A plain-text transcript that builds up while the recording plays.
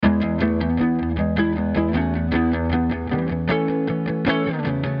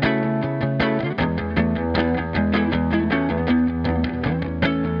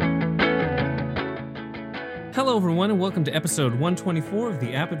everyone, and welcome to episode 124 of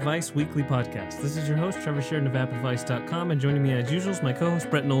the App Advice Weekly Podcast. This is your host, Trevor Sheridan of AppAdvice.com, and joining me as usual is my co-host,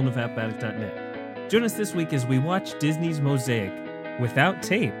 Brett Nolan of AppAddict.net. Join us this week as we watch Disney's Mosaic, without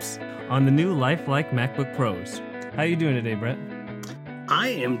tapes, on the new lifelike MacBook Pros. How you doing today, Brett? I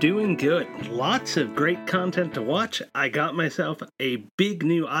am doing good. Lots of great content to watch. I got myself a big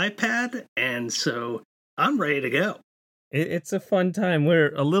new iPad, and so I'm ready to go. It's a fun time.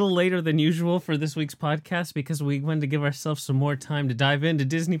 We're a little later than usual for this week's podcast because we wanted to give ourselves some more time to dive into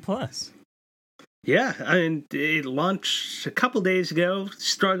Disney Plus. Yeah, I mean, it launched a couple days ago.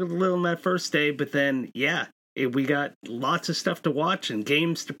 Struggled a little on that first day, but then, we got lots of stuff to watch and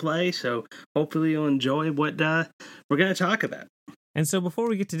games to play, so hopefully you'll enjoy what we're going to talk about. And so before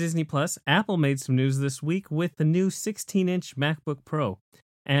we get to Disney Plus, Apple made some news this week with the new 16-inch MacBook Pro.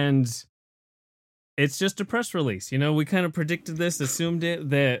 And it's just a press release. You know, we kind of predicted this, assumed it,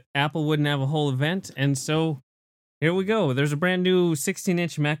 that Apple wouldn't have a whole event. And so here we go. There's a brand new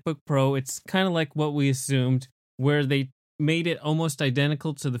 16-inch MacBook Pro. It's kind of like what we assumed, where they made it almost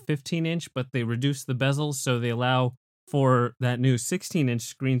identical to the 15-inch, but they reduced the bezels, so they allow for that new 16-inch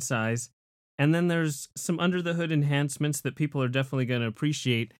screen size. And then there's some under-the-hood enhancements that people are definitely going to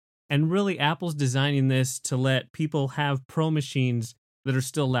appreciate. And really, Apple's designing this to let people have Pro machines that are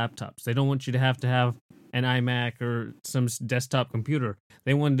still laptops. They don't want you to have an iMac or some desktop computer.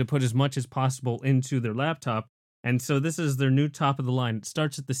 They wanted to put as much as possible into their laptop. And so this is their new top of the line. It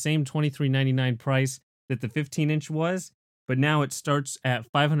starts at the same $23.99 price that the 15-inch was, but now it starts at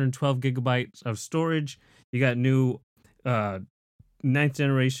 512 gigabytes of storage. You got new 9th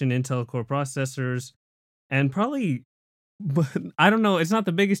generation Intel Core processors, and probably, I don't know, it's not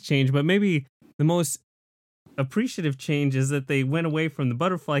the biggest change, but maybe the most appreciative change is that they went away from the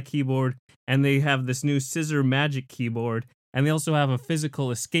butterfly keyboard and they have this new scissor magic keyboard, and they also have a physical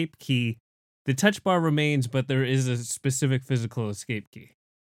escape key. The touch bar remains, but there is a specific physical escape key.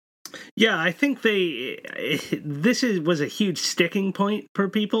 Yeah, I think was a huge sticking point for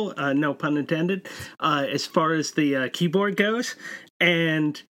people, no pun intended, as far as the keyboard goes.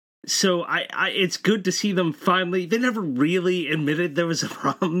 And so it's good to see them finally. They never really admitted there was a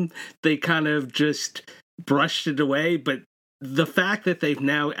problem. They kind of just brushed it away. But the fact that they've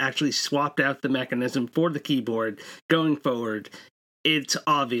now actually swapped out the mechanism for the keyboard going forward, it's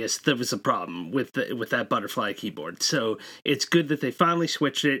obvious there was a problem with that butterfly keyboard. So it's good that they finally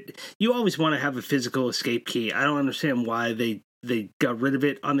switched it. You always want to have a physical escape key. I don't understand why they got rid of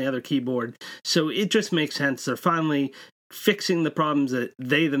it on the other keyboard. So it just makes sense. They're finally fixing the problems that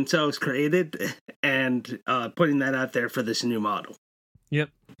they themselves created and putting that out there for this new model. Yep.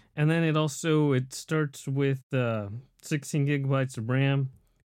 And then it starts with 16 gigabytes of RAM.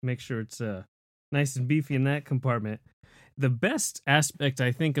 Make sure it's nice and beefy in that compartment. The best aspect,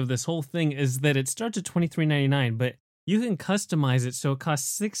 I think, of this whole thing is that it starts at $23.99, but you can customize it so it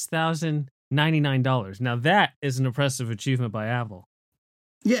costs $6,099. Now, that is an impressive achievement by Apple.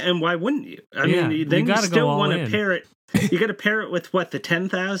 Yeah, and why wouldn't you? I mean, then you still want to pair it. You got to pair it with what, the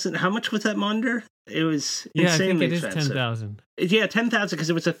 10,000? How much was that monitor? It was insanely expensive. I think it is 10,000. Yeah, 10,000 because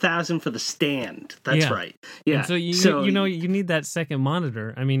it was 1,000 for the stand. That's right. Yeah. And so you need that second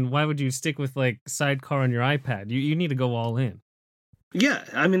monitor. I mean, why would you stick with like Sidecar on your iPad? You need to go all in. Yeah,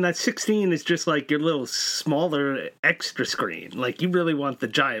 I mean that 16 is just like your little smaller extra screen. Like you really want the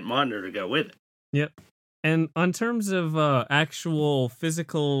giant monitor to go with it. Yep. And on terms of actual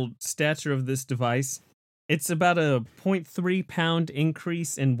physical stature of this device, it's about a 0.3 pound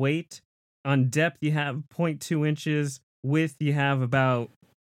increase in weight. On depth, you have 0.2 inches. Width, you have about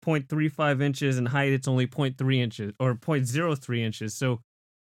 0.35 inches. And height, it's only 0.3 inches or 0.03 inches. So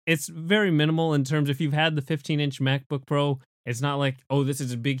it's very minimal in terms, if you've had the 15-inch MacBook Pro, it's not like, oh, this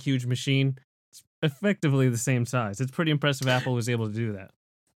is a big, huge machine. It's effectively the same size. It's pretty impressive Apple was able to do that.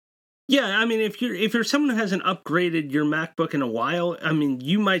 Yeah, I mean, if you're someone who hasn't upgraded your MacBook in a while, I mean,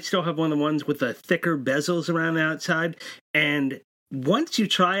 you might still have one of the ones with the thicker bezels around the outside. And once you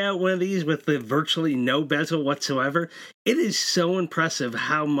try out one of these with the virtually no bezel whatsoever, it is so impressive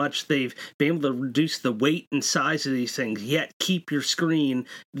how much they've been able to reduce the weight and size of these things, yet keep your screen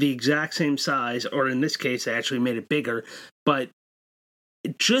the exact same size, or in this case, they actually made it bigger. But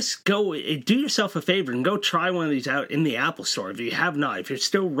just do yourself a favor and go try one of these out in the Apple Store if you have not. If you're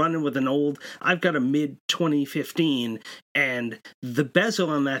still running with an old, I've got a mid 2015, And the bezel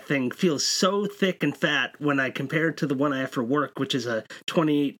on that thing feels so thick and fat when I compare it to the one I have for work, which is a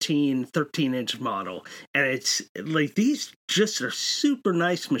 2018 13-inch model. And it's like, these just are super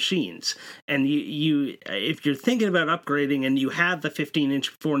nice machines. And you if you're thinking about upgrading and you have the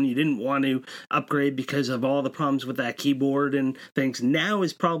 15-inch before and you didn't want to upgrade because of all the problems with that keyboard and things, now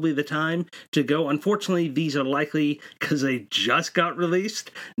is probably the time to go. Unfortunately, these are likely, because they just got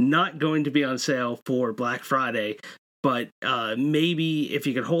released, not going to be on sale for Black Friday. But maybe if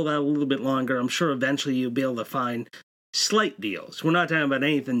you could hold out a little bit longer, I'm sure eventually you'll be able to find slight deals. We're not talking about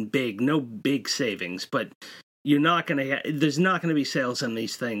anything big, no big savings, but you're not going to there's not going to be sales on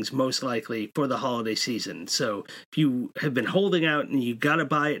these things most likely for the holiday season. So if you have been holding out and you got to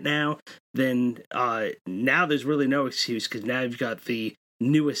buy it now, then now there's really no excuse, because now you've got the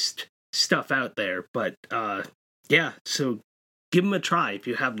newest stuff out there. But yeah, so give them a try if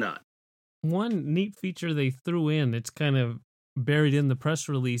you have not. One neat feature they threw in, it's kind of buried in the press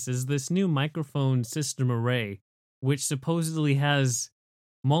release, is this new microphone system array, which supposedly has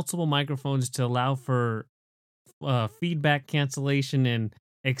multiple microphones to allow for feedback cancellation and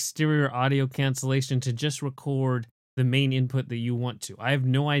exterior audio cancellation to just record the main input that you want to. I have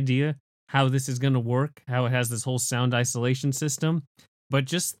no idea how this is going to work, how it has this whole sound isolation system, but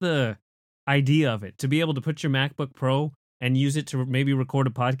just the idea of it, to be able to put your MacBook Pro and use it to maybe record a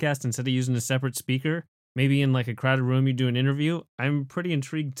podcast instead of using a separate speaker, maybe in like a crowded room you do an interview. I'm pretty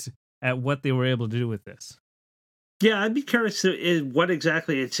intrigued at what they were able to do with this. Yeah, I'd be curious what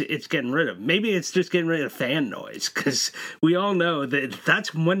exactly it's getting rid of. Maybe it's just getting rid of fan noise, because we all know that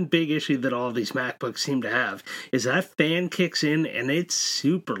that's one big issue that all of these MacBooks seem to have, is that fan kicks in and it's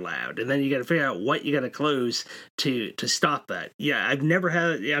super loud, and then you got to figure out what you got to close to stop that. Yeah, I've never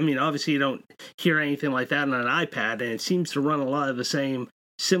had. I mean, obviously you don't hear anything like that on an iPad, and it seems to run a lot of the same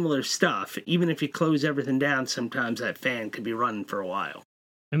similar stuff. Even if you close everything down, sometimes that fan could be running for a while.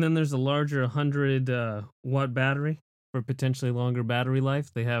 And then there's a larger 100-watt battery for potentially longer battery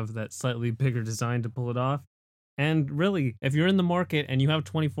life. They have that slightly bigger design to pull it off. And really, if you're in the market and you have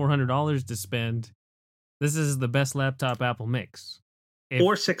 $2,400 to spend, this is the best laptop Apple makes.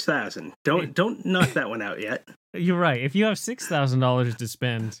 Or $6,000. Don't knock that one out yet. You're right. If you have $6,000 to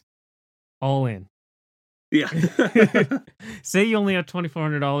spend, all in. Yeah. Say you only have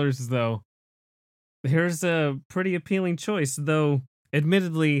 $2,400 though. Here's a pretty appealing choice, though.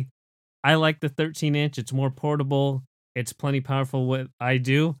 Admittedly, I like the 13-inch. It's more portable. It's plenty powerful what I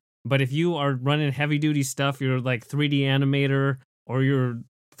do. But if you are running heavy-duty stuff, you're like 3D animator or you're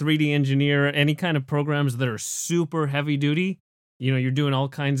 3D engineer, any kind of programs that are super heavy-duty, you know, you're doing all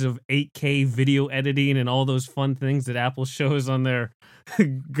kinds of 8K video editing and all those fun things that Apple shows on their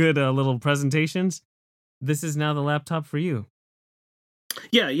good little presentations, this is now the laptop for you.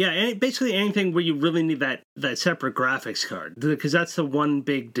 Yeah, and basically anything where you really need that separate graphics card, because that's the one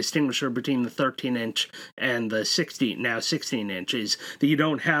big distinguisher between the 13-inch and the 16-inch is that you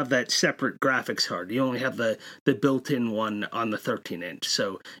don't have that separate graphics card. You only have the built-in one on the 13-inch.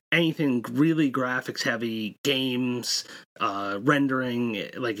 So anything really graphics heavy, games, rendering,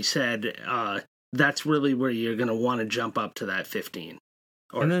 like you said, that's really where you're going to want to jump up to that 15.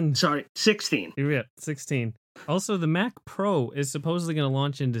 Or, and then, 16. Yeah, 16. Also, the Mac Pro is supposedly going to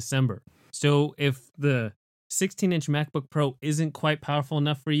launch in December. So if the 16-inch MacBook Pro isn't quite powerful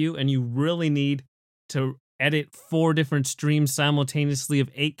enough for you and you really need to edit 4 different streams simultaneously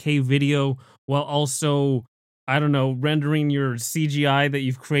of 8K video while also, I don't know, rendering your CGI that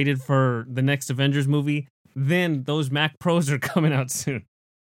you've created for the next Avengers movie, then those Mac Pros are coming out soon.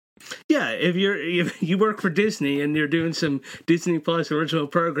 Yeah, if you work for Disney and you're doing some Disney Plus original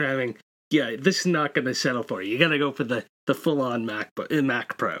programming, yeah, this is not going to settle for you. You got to go for the full-on Mac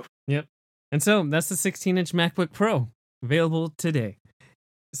Pro. Yep. And so that's the 16-inch MacBook Pro, available today.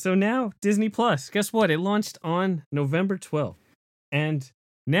 So now, Disney Plus, guess what? It launched on November 12th. And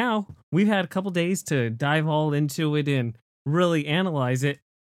now we've had a couple days to dive all into it and really analyze it.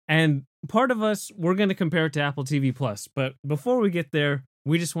 And part of us, we're going to compare it to Apple TV Plus. But before we get there,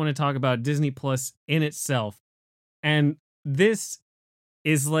 we just want to talk about Disney Plus in itself. And this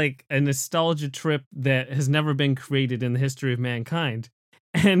is like a nostalgia trip that has never been created in the history of mankind.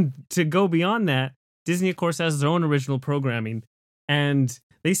 And to go beyond that, Disney, of course, has their own original programming. And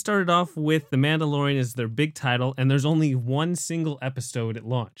they started off with The Mandalorian as their big title, and there's only one single episode at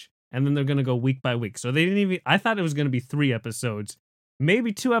launch. And then they're going to go week by week. So they didn't even, I thought it was going to be 3 episodes,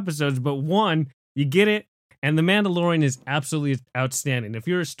 maybe 2 episodes, but one, you get it. And The Mandalorian is absolutely outstanding. If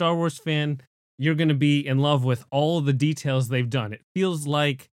you're a Star Wars fan, you're going to be in love with all the details they've done. It feels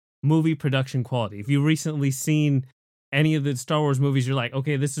like movie production quality. If you've recently seen any of the Star Wars movies, you're like,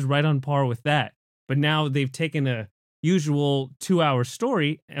 okay, this is right on par with that. But now they've taken a usual 2-hour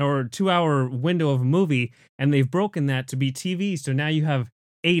story or 2-hour window of a movie, and they've broken that to be TV. So now you have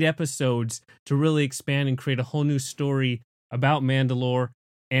 8 episodes to really expand and create a whole new story about Mandalore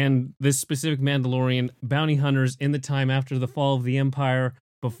and this specific Mandalorian bounty hunters in the time after the fall of the Empire,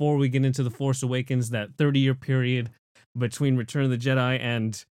 before we get into The Force Awakens, that 30-year period between Return of the Jedi,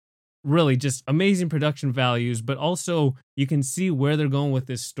 and really just amazing production values. But also you can see where they're going with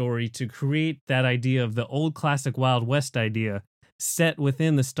this story to create that idea of the old classic Wild West idea set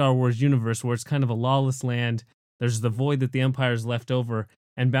within the Star Wars universe, where it's kind of a lawless land. There's the void that the Empire's left over,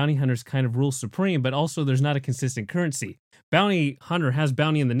 and bounty hunters kind of rule supreme, but also there's not a consistent currency. Bounty hunter has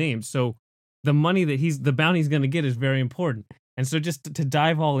bounty in the name, so the money that the bounty's going to get is very important. And so just to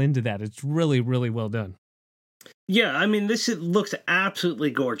dive all into that, it's really, really well done. Yeah, I mean, this looks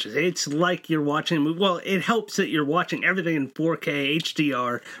absolutely gorgeous. It's like you're watching a movie. Well, it helps that you're watching everything in 4K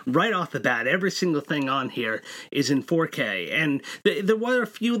HDR right off the bat. Every single thing on here is in 4K. And there were a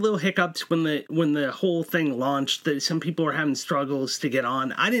few little hiccups when the whole thing launched. That some people were having struggles to get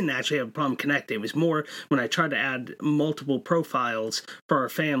on. I didn't actually have a problem connecting. It was more when I tried to add multiple profiles for our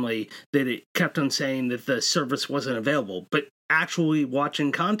family that it kept on saying that the service wasn't available. But actually watching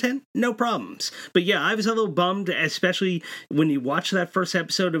content, no problems. But yeah, I was a little bummed, especially when you watch that first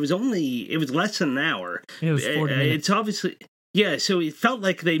episode. It was less than an hour. It was 40 minutes. It's obviously, yeah, so it felt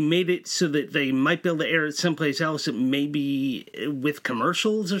like they made it so that they might be able to air it someplace else, maybe with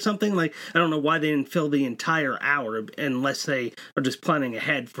commercials or something. Like, I don't know why they didn't fill the entire hour unless they are just planning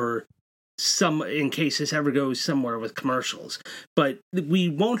ahead for in case this ever goes somewhere with commercials. But we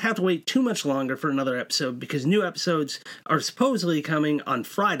won't have to wait too much longer for another episode, because new episodes are supposedly coming on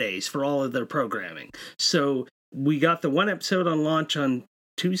Fridays for all of their programming. So we got the one episode on launch on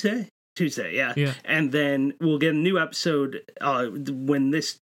Tuesday, yeah. And then we'll get a new episode when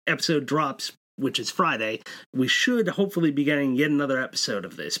this episode drops, which is Friday. We should hopefully be getting yet another episode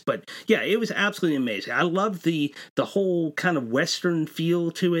of this. But yeah, it was absolutely amazing. I love the whole kind of Western feel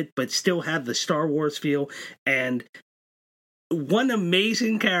to it, but still have the Star Wars feel. And one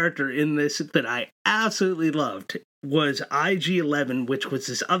amazing character in this that I absolutely loved was IG-11, which was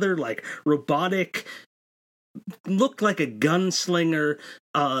this other like robotic, looked like a gunslinger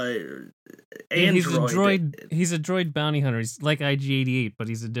android. He's a droid bounty hunter. He's like IG-88, but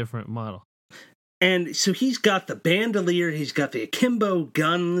he's a different model. And so he's got the bandolier, he's got the akimbo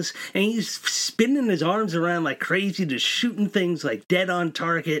guns, and he's spinning his arms around like crazy, just shooting things like dead on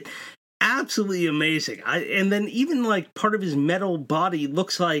target. Absolutely amazing. And then even like part of his metal body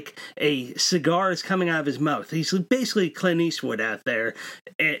looks like a cigar is coming out of his mouth. He's basically Clint Eastwood out there,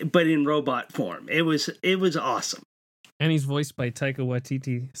 but in robot form. It was awesome. And he's voiced by Taika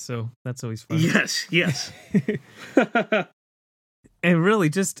Waititi, so that's always fun. Yes. And really,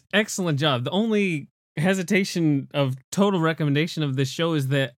 just excellent job. The only hesitation of total recommendation of this show is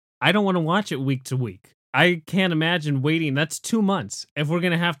that I don't want to watch it week to week. I can't imagine waiting. That's 2 months if we're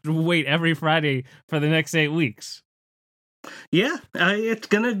going to have to wait every Friday for the next 8 weeks. Yeah, it's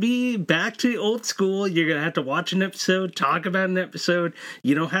going to be back to old school. You're going to have to watch an episode, talk about an episode.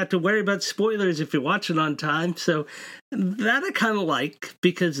 You don't have to worry about spoilers if you watch it on time. So that I kind of like,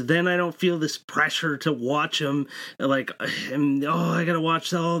 because then I don't feel this pressure to watch them. Like, I got to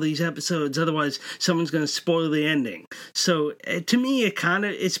watch all these episodes, otherwise someone's going to spoil the ending. So to me, it kind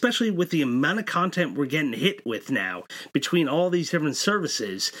of, especially with the amount of content we're getting hit with now between all these different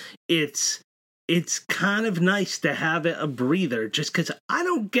services, it's kind of nice to have a breather, just because I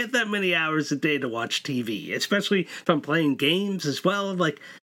don't get that many hours a day to watch TV, especially if I'm playing games as well. Like,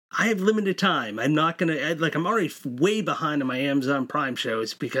 I have limited time. I'm not going to, I'm already way behind on my Amazon Prime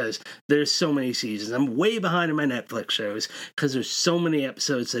shows because there's so many seasons. I'm way behind on my Netflix shows because there's so many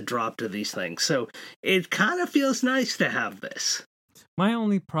episodes that drop to these things. So it kind of feels nice to have this. My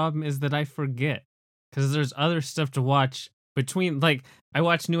only problem is that I forget, because there's other stuff to watch between, like, I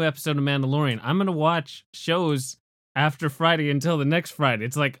watch new episode of Mandalorian. I'm going to watch shows after Friday until the next Friday.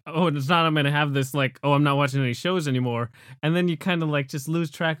 It's like, it's not I'm going to have this, like, I'm not watching any shows anymore. And then you kind of, like, just lose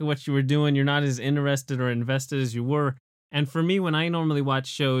track of what you were doing. You're not as interested or invested as you were. And for me, when I normally watch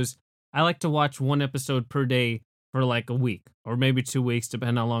shows, I like to watch one episode per day for, like, a week or maybe 2 weeks,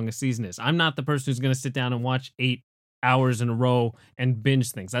 depending on how long a season is. I'm not the person who's going to sit down and watch 8 hours in a row and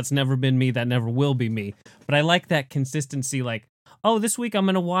binge things. That's never been me. That never will be me. But I like that consistency, like, this week I'm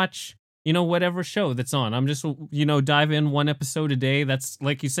going to watch, whatever show that's on. I'm just, dive in one episode a day. That's,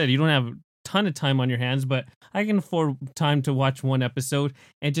 like you said, you don't have a ton of time on your hands, but I can afford time to watch one episode.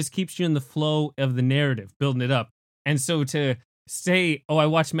 And it just keeps you in the flow of the narrative, building it up. And so to say, I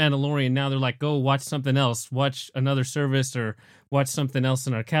watched Mandalorian, now they're like, go watch something else, watch another service or watch something else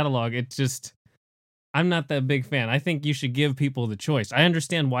in our catalog. It just, I'm not that big fan. I think you should give people the choice. I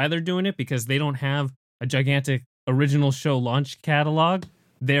understand why they're doing it because they don't have a gigantic original show launch catalog.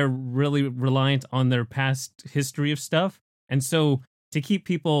 They're really reliant on their past history of stuff. And so to keep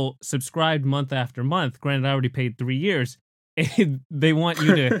people subscribed month after month, granted, I already paid 3 years, they want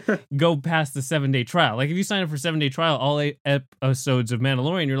you to go past the 7-day trial. Like if you sign up for 7-day trial, all 8 episodes of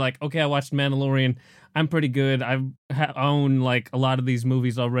Mandalorian, you're like, okay, I watched Mandalorian. I'm pretty good. I own like a lot of these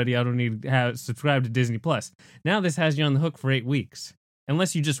movies already. I don't need to have subscribe to Disney Plus. Now this has you on the hook for 8 weeks,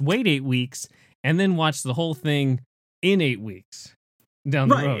 unless you just wait 8 weeks and then watch the whole thing in 8 weeks down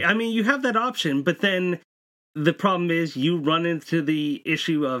the road. I mean, you have that option, but then the problem is you run into the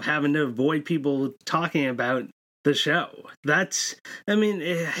issue of having to avoid people talking about the show. That's, I mean,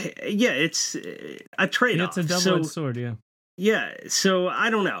 yeah, it's a trade-off. It's a double-edged sword, yeah. Yeah, so I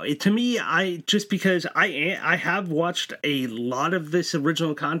don't know. To me, because I have watched a lot of this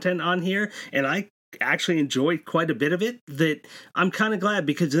original content on here, and I actually enjoyed quite a bit of it, that I'm kind of glad,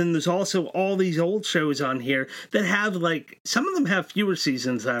 because then there's also all these old shows on here that have, like, some of them have fewer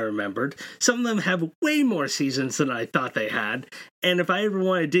seasons than I remembered. Some of them have way more seasons than I thought they had. And if I ever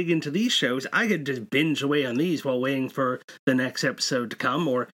want to dig into these shows, I could just binge away on these while waiting for the next episode to come.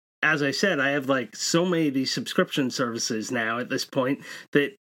 Or, as I said, I have, like, so many of these subscription services now at this point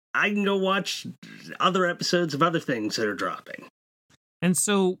that I can go watch other episodes of other things that are dropping. And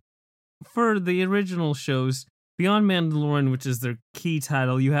so, for the original shows, beyond Mandalorian, which is their key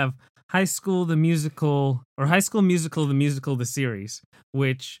title, you have High School the Musical, or High School Musical, the Musical, the series,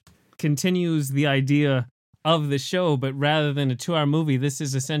 which continues the idea of the show, but rather than a 2-hour movie, this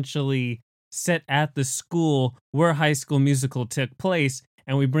is essentially set at the school where High School Musical took place,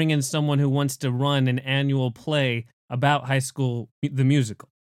 and we bring in someone who wants to run an annual play about High School the Musical.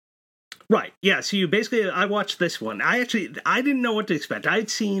 Right. Yeah. So I watched this one. I didn't know what to expect. I'd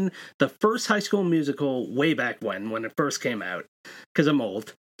seen the first High School Musical way back when it first came out, because I'm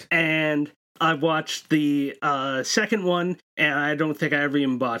old. And I watched the second one, and I don't think I ever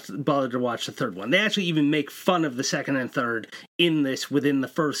even bothered to watch the third one. They actually even make fun of the second and third in this within the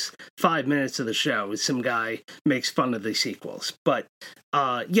first 5 minutes of the show. Some guy makes fun of the sequels. But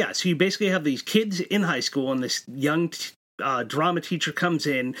yeah, so you basically have these kids in high school, and this young drama teacher comes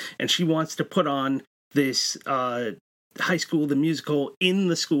in, and she wants to put on this High School the Musical in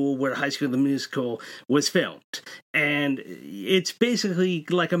the school where High School the Musical was filmed. And it's basically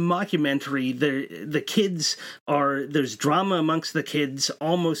like a mockumentary. The kids there's drama amongst the kids,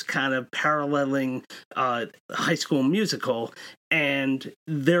 almost kind of paralleling High School Musical, and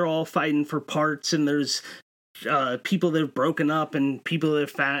they're all fighting for parts, and there's people that have broken up and people that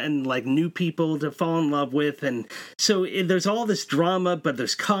have found like new people to fall in love with, and so there's all this drama, but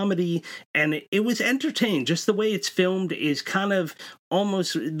there's comedy, and it was entertaining. Just the way it's filmed is kind of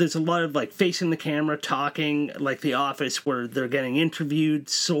almost, there's a lot of like facing the camera, talking like The Office, where they're getting interviewed,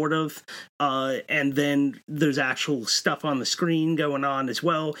 sort of, and then there's actual stuff on the screen going on as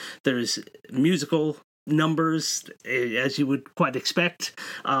well. There's musical numbers, as you would quite expect,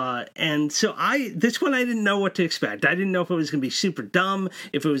 and so this one I didn't know what to expect. I didn't know if it was going to be super dumb,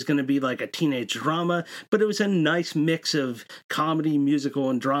 if it was going to be like a teenage drama, but it was a nice mix of comedy, musical,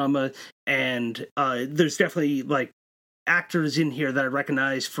 and drama. And there's definitely like actors in here that I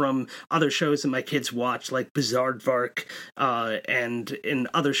recognize from other shows that my kids watch, like Bizaardvark, and in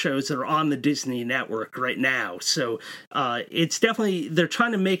other shows that are on the Disney network right now. So it's definitely, they're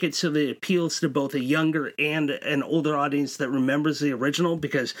trying to make it so that it appeals to both a younger and an older audience that remembers the original,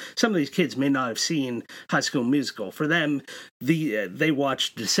 because some of these kids may not have seen High School Musical. For them, they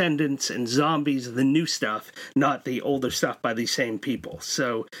watch Descendants and Zombies, the new stuff, not the older stuff by these same people.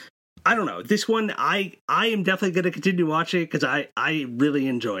 So I don't know. This one, I am definitely going to continue watching it, because I really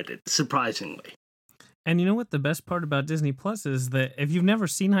enjoyed it, surprisingly. And you know what the best part about Disney Plus is? That if you've never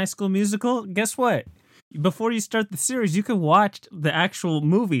seen High School Musical, guess what? Before you start the series, you can watch the actual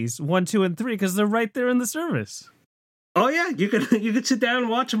movies 1, 2, and 3, because they're right there in the service. Oh yeah, you could sit down and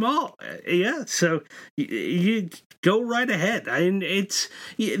watch them all. Yeah, so you go right ahead. I mean,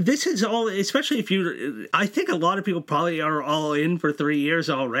 this is all, especially if I think a lot of people probably are all in for 3 years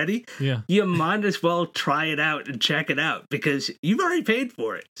already. Yeah, you might as well try it out and check it out, because you've already paid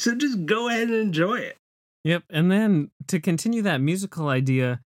for it. So just go ahead and enjoy it. Yep, and then to continue that musical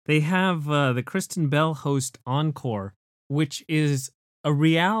idea, they have the Kristen Bell host Encore, which is a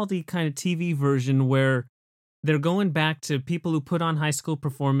reality kind of TV version where they're going back to people who put on high school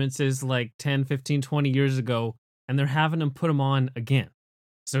performances like 10, 15, 20 years ago, and they're having them put them on again.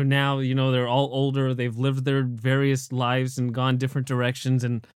 So now, they're all older, they've lived their various lives and gone different directions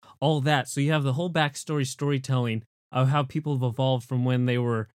and all that. So you have the whole backstory storytelling of how people have evolved from when they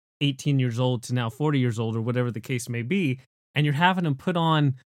were 18 years old to now 40 years old or whatever the case may be, and you're having them put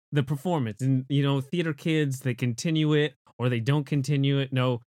on the performance. And, theater kids, they continue it or they don't continue it.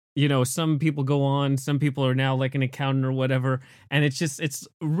 No, some people go on, some people are now like an accountant or whatever. And it's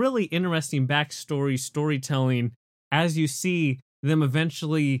really interesting backstory storytelling as you see them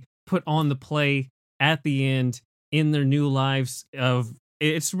eventually put on the play at the end in their new lives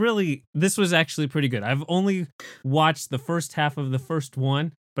this was actually pretty good. I've only watched the first half of the first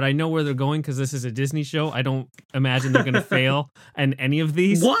one, but I know where they're going because this is a Disney show. I don't imagine they're going to fail in any of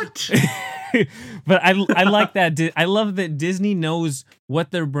these. What? But I like that. I love that Disney knows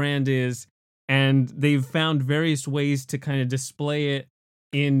what their brand is, and they've found various ways to kind of display it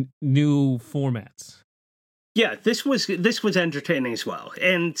in new formats. Yeah, this was entertaining as well.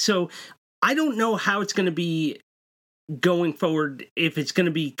 And so I don't know how it's going to be going forward, if it's going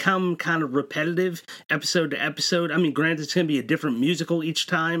to become kind of repetitive episode to episode. I mean, granted, it's going to be a different musical each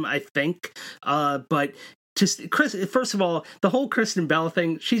time, I think. But first of all, the whole Kristen Bell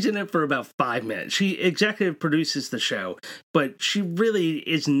thing, she's in it for about 5 minutes. She executive produces the show, but she really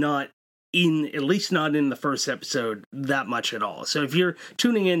is not at least not in the first episode that much at all. So if you're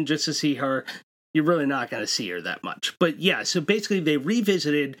tuning in just to see her, you're really not going to see her that much. But yeah, so basically they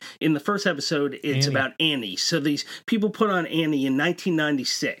revisited in the first episode, it's Annie. About Annie. So these people put on Annie in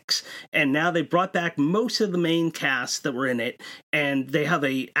 1996, and now they brought back most of the main cast that were in it, and they have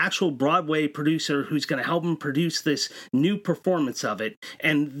a actual Broadway producer who's going to help them produce this new performance of it.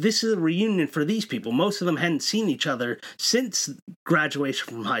 And this is a reunion for these people. Most of them hadn't seen each other since graduation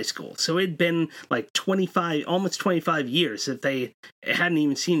from high school. So it'd been like almost 25 years that they hadn't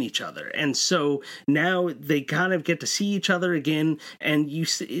even seen each other. And so now they kind of get to see each other again, and you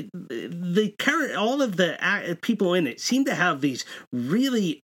see all of the people in it seem to have these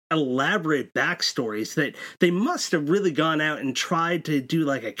really elaborate backstories that they must have really gone out and tried to do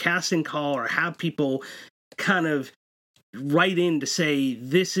like a casting call or have people kind of write in to say,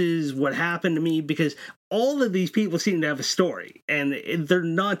 this is what happened to me, because all of these people seem to have a story, and they're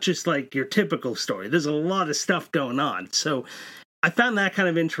not just like your typical story. There's a lot of stuff going on. So I found that kind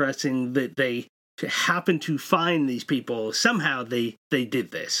of interesting that they happened to find these people. Somehow they did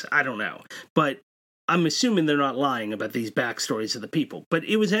this. I don't know. But I'm assuming they're not lying about these backstories of the people. But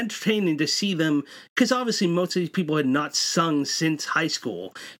it was entertaining to see them, because obviously most of these people had not sung since high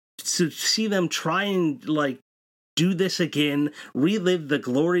school. To see them try and like do this again, relive the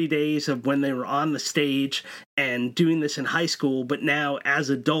glory days of when they were on the stage and doing this in high school, but now as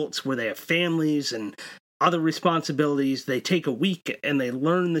adults where they have families and other responsibilities, they take a week and they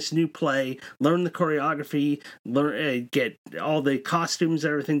learn this new play, learn the choreography, get all the costumes,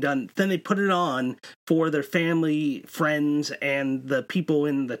 everything done. Then they put it on for their family, friends, and the people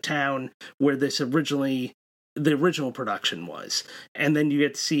in the town where the original production was. And then you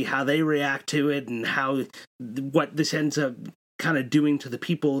get to see how they react to it and what this ends up kind of doing to the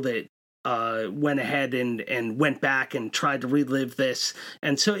people that went ahead and went back and tried to relive this.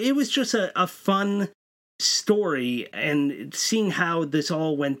 And so it was just a fun story, and seeing how this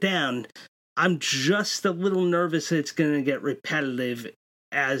all went down, I'm just a little nervous that it's going to get repetitive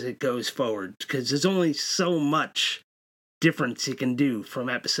as it goes forward, because there's only so much difference you can do from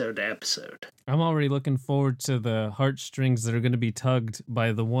episode to episode. I'm already looking forward to the heartstrings that are going to be tugged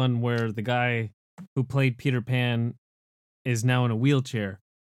by the one where the guy who played Peter Pan is now in a wheelchair.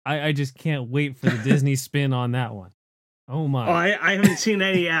 I just can't wait for the Disney spin on that one. Oh my! Oh, I haven't seen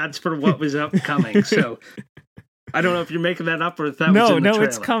any ads for what was upcoming, so I don't know if you're making that up or if that was in the trailer. No,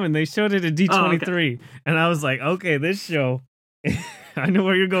 it's coming. They showed it at D23, okay. And I was like, okay, this show, I know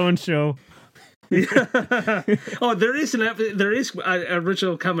where you're going, show. Oh, there is an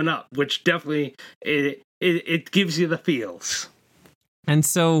original coming up, which definitely it gives you the feels. And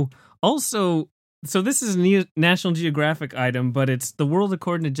so also, this is a National Geographic item, but it's The World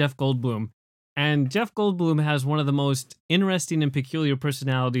According to Jeff Goldblum. And Jeff Goldblum has one of the most interesting and peculiar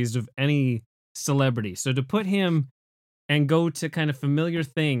personalities of any celebrity. So to put him and go to kind of familiar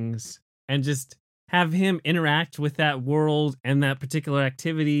things and just have him interact with that world and that particular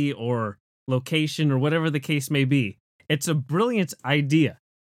activity or location or whatever the case may be, it's a brilliant idea.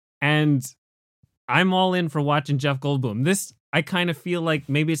 And I'm all in for watching Jeff Goldblum. This, I kind of feel like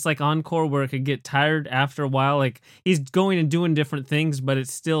maybe it's like Encore where it could get tired after a while. Like he's going and doing different things, but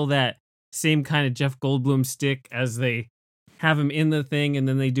it's still that same kind of Jeff Goldblum stick as they have him in the thing and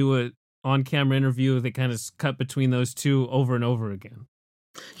then they do a on-camera interview that kind of cut between those two over and over again.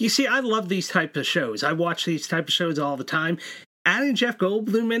 You see, I love these type of shows. I watch these type of shows all the time. Adding Jeff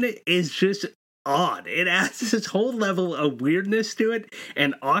Goldblum in it is just odd. It adds this whole level of weirdness to it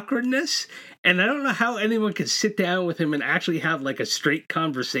and awkwardness. And I don't know how anyone could sit down with him and actually have like a straight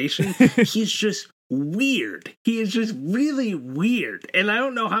conversation. He's just weird. He is just really weird. And I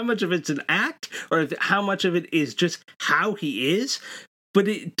don't know how much of it's an act or how much of it is just how he is, but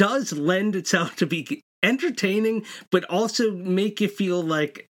it does lend itself to be entertaining, but also make you feel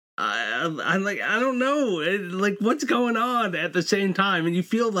like I'm like, I don't know, like what's going on at the same time, and you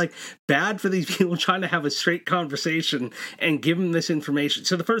feel like bad for these people trying to have a straight conversation and give them this information.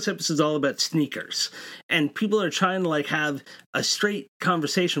 So the first episode is all about sneakers, and people are trying to like have a straight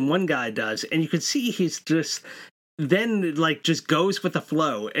conversation. One guy does, and you can see he's just then like just goes with the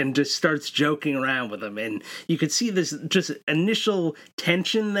flow and just starts joking around with him, and you could see this just initial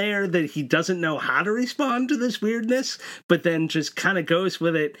tension there that he doesn't know how to respond to this weirdness, but then just kind of goes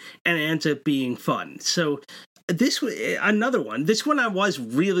with it and it ends up being fun. So this another one. This one I was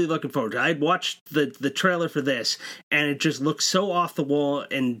really looking forward to. I had watched the trailer for this, and it just looks so off the wall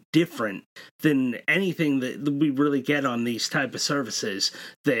and different than anything that we really get on these type of services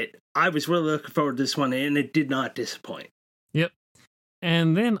that I was really looking forward to this one, and it did not disappoint. Yep.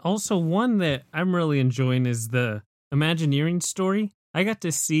 And then also one that I'm really enjoying is the Imagineering story. I got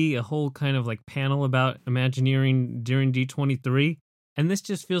to see a whole kind of like panel about Imagineering during D23. And this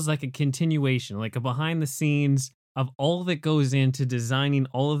just feels like a continuation, like a behind the scenes of all that goes into designing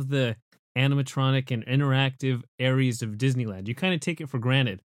all of the animatronic and interactive areas of Disneyland. You kind of take it for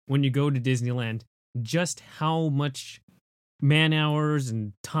granted when you go to Disneyland, just how much man hours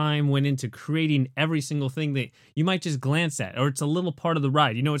and time went into creating every single thing that you might just glance at, or it's a little part of the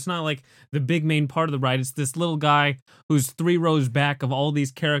ride. You know, it's not like the big main part of the ride. It's this little guy who's 3 rows back of all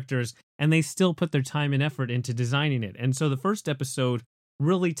these characters, and they still put their time and effort into designing it. And so the first episode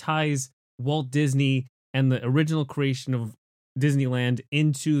really ties Walt Disney and the original creation of Disneyland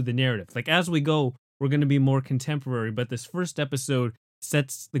into the narrative. Like, as we go, we're going to be more contemporary, but this first episode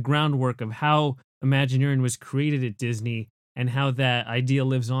sets the groundwork of how Imagineering was created at Disney and how that idea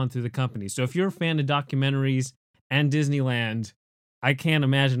lives on through the company. So if you're a fan of documentaries and Disneyland, I can't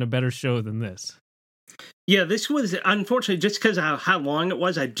imagine a better show than this. Yeah, this was, unfortunately, just because of how long it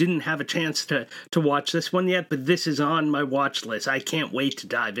was, I didn't have a chance to watch this one yet, but this is on my watch list. I can't wait to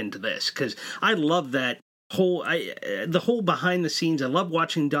dive into this, because I love that the whole behind the scenes. I love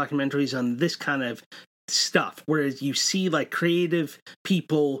watching documentaries on this kind of stuff, whereas you see like creative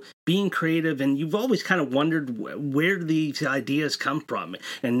people being creative, and you've always kind of wondered where these ideas come from,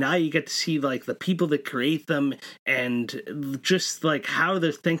 and now you get to see like the people that create them and just like how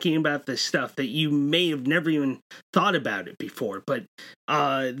they're thinking about this stuff that you may have never even thought about it before. But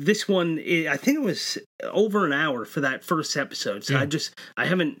this one, I think it was over an hour for that first episode, so yeah. I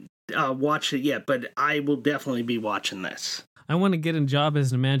haven't watched it yet, but I will definitely be watching this. I want to get a job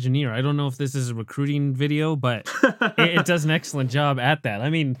as an Imagineer. I don't know if this is a recruiting video, but it does an excellent job at that. I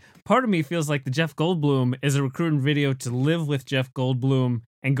mean, part of me feels like the Jeff Goldblum is a recruiting video to live with Jeff Goldblum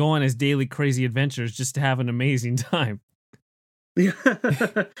and go on his daily crazy adventures just to have an amazing time. Yeah,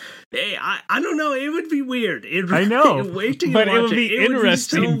 hey, I don't know. It would be weird. I know, wait till you but watch it would be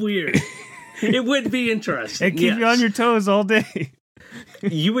interesting. It would be so weird. It would be interesting. It keep you on your toes all day.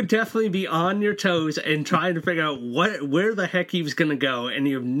 You would definitely be on your toes and trying to figure out where the heck he was going to go, and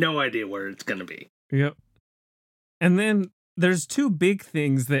you have no idea where it's going to be. Yep. And then there's 2 big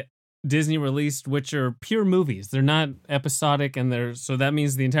things that Disney released, which are pure movies. They're not episodic, and so that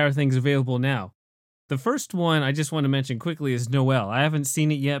means the entire thing's available now. The first one I just want to mention quickly is Noelle. I haven't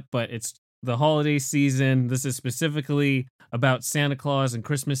seen it yet, but it's the holiday season. This is specifically about Santa Claus and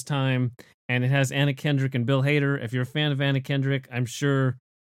Christmas time, and it has Anna Kendrick and Bill Hader. If you're a fan of Anna Kendrick, I'm sure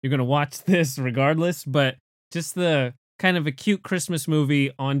you're going to watch this regardless, but just the kind of a cute Christmas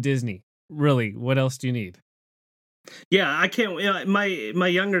movie on Disney. Really, what else do you need? Yeah, I can't. My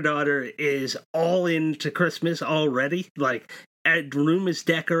younger daughter is all into Christmas already. Like, the room is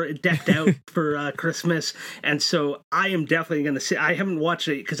decked out for Christmas, and so I am definitely going to see. I haven't watched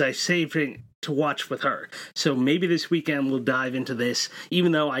it because I saved it to watch with her. So maybe this weekend we'll dive into this,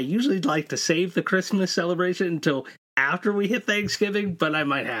 even though I usually like to save the Christmas celebration until after we hit Thanksgiving, but I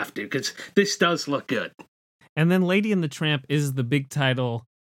might have to because this does look good. And then Lady and the Tramp is the big title.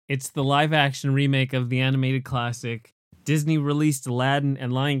 It's the live-action remake of the animated classic. Disney released Aladdin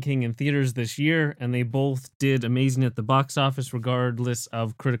and Lion King in theaters this year, and they both did amazing at the box office regardless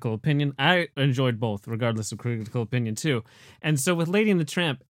of critical opinion. I enjoyed both, regardless of critical opinion, too. And so with Lady and the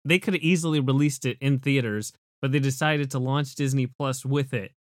Tramp, they could have easily released it in theaters, but they decided to launch Disney Plus with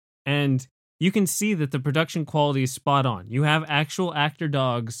it. And you can see that the production quality is spot on. You have actual actor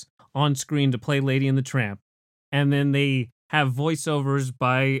dogs on screen to play Lady and the Tramp, and then they have voiceovers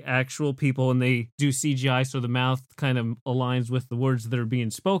by actual people, and they do CGI so the mouth kind of aligns with the words that are being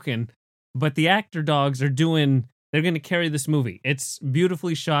spoken. But the actor dogs are they're going to carry this movie. It's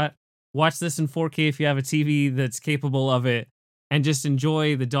beautifully shot. Watch this in 4K if you have a TV that's capable of it, and just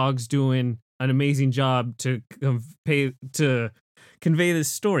enjoy the dogs doing an amazing job to convey this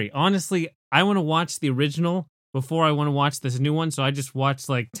story. Honestly, I want to watch the original before I want to watch this new one, so I just watched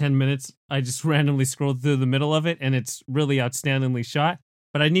like 10 minutes. I just randomly scrolled through the middle of it, and it's really outstandingly shot.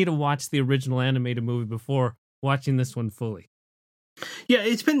 But I need to watch the original animated movie before watching this one fully. Yeah,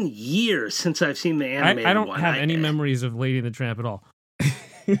 it's been years since I've seen the animated one. I don't have any memories of Lady and the Tramp at all.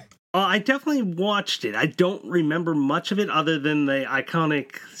 I definitely watched it. I don't remember much of it other than the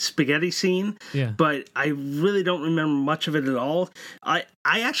iconic spaghetti scene. Yeah. But I really don't remember much of it at all. I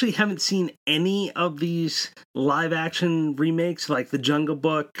actually haven't seen any of these live action remakes like The Jungle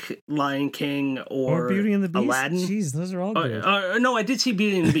Book, Lion King, or Beauty and the Beast. Aladdin. Jeez, those are all good. No, I did see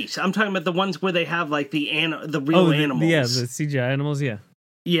Beauty and the Beast. I'm talking about the ones where they have like the real animals. Yeah, the CGI animals, yeah.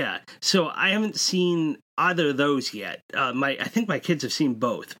 Yeah, so I haven't seen either of those yet. I think my kids have seen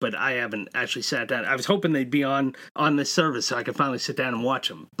both, but I haven't actually sat down. I was hoping they'd be on this service so I could finally sit down and watch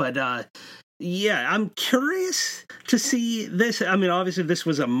them. But yeah, I'm curious to see this. I mean, obviously this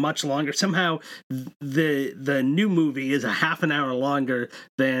was a much longer. Somehow the new movie is a half an hour longer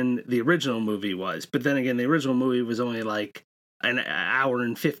than the original movie was. But then again, the original movie was only like an hour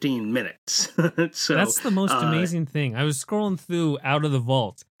and 15 minutes. So that's the most amazing thing. I was scrolling through Out of the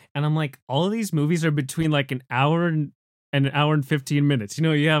Vault, and I'm like, all of these movies are between like an hour and 15 minutes. You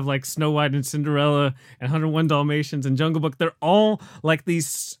know, you have like Snow White and Cinderella and 101 Dalmatians and Jungle Book. They're all like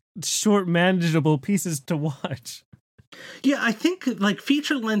these short, manageable pieces to watch. Yeah, I think like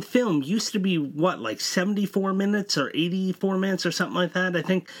feature-length film used to be like 74 minutes or 84 minutes or something like that. I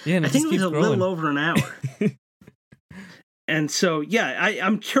think it was a little over an hour. And so, yeah,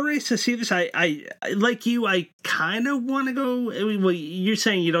 I'm curious to see this. I like you, I kind of want to go. Well, you're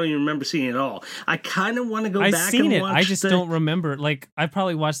saying you don't even remember seeing it all. I kind of want to go back and watch it. I've seen it. I just don't remember. Like, I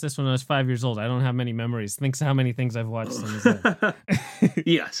probably watched this when I was 5 years old. I don't have many memories. Think how many things I've watched since then.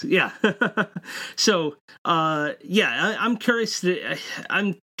 Yes, yeah. So, yeah, I'm curious.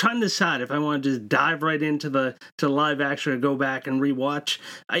 I'm trying to decide if I want to just dive right into live action or go back and rewatch.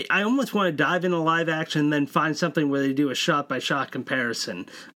 I almost want to dive into live action and then find something where they do a shot by shot comparison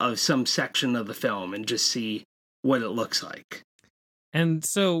of some section of the film and just see what it looks like. And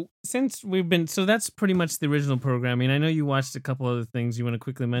so that's pretty much the original programming. I know you watched a couple other things. You want to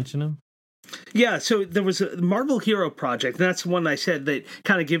quickly mention them? Yeah, so there was a Marvel Hero Project, and that's the one I said that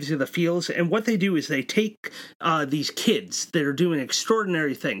kind of gives you the feels. And what they do is they take these kids that are doing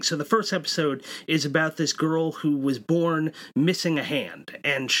extraordinary things. So the first episode is about this girl who was born missing a hand,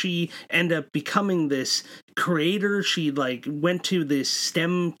 and she ended up becoming this creator. She like went to this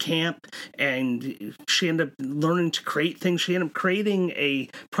STEM camp, and she ended up learning to create things. She ended up creating a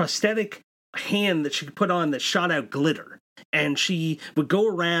prosthetic hand that she could put on that shot out glitter. And she would go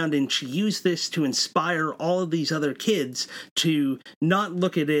around and she used this to inspire all of these other kids to not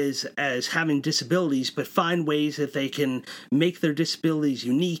look at it as having disabilities, but find ways that they can make their disabilities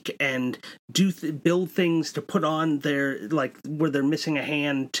unique and build things to put on their, like where they're missing a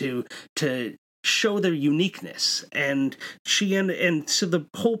hand to show their uniqueness. And so the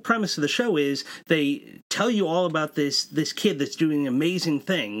whole premise of the show is they tell you all about this kid that's doing amazing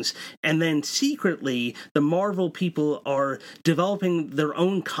things, and then secretly the Marvel people are developing their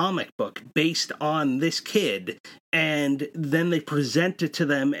own comic book based on this kid, and then they present it to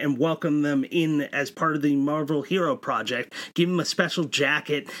them and welcome them in as part of the Marvel Hero Project, give them a special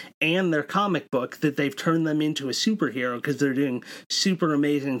jacket and their comic book that they've turned them into a superhero because they're doing super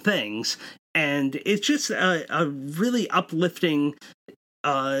amazing things. And it's just a really uplifting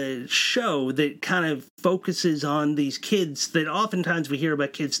show that kind of focuses on these kids that oftentimes we hear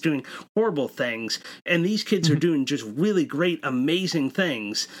about kids doing horrible things, and these kids are doing just really great, amazing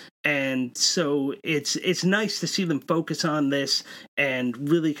things. And so it's nice to see them focus on this and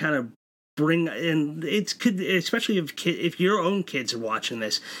really kind of bring in. It could, especially if your own kids are watching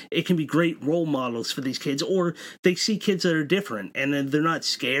this, it can be great role models for these kids, or they see kids that are different and then they're not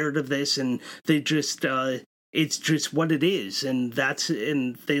scared of this, and they just it's just what it is, and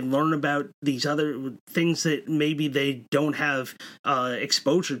they learn about these other things that maybe they don't have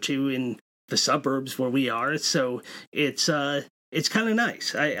exposure to in the suburbs where we are. So it's kind of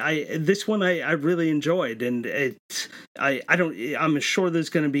nice. This one I really enjoyed, and I'm sure there's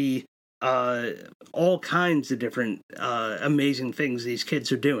going to be all kinds of different amazing things these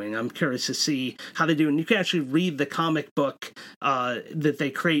kids are doing. I'm curious to see how they do. And you can actually read the comic book that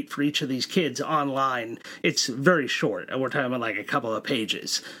they create for each of these kids online. It's very short. We're talking about like a couple of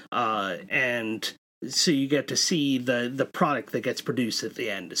pages. And so you get to see the product that gets produced at the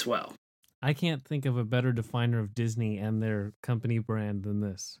end as well. I can't think of a better definer of Disney and their company brand than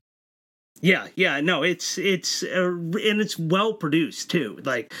this. Yeah, no, it's and it's well produced too.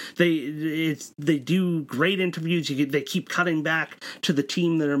 Like they do great interviews. They keep cutting back to the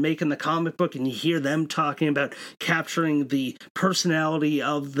team that are making the comic book, and you hear them talking about capturing the personality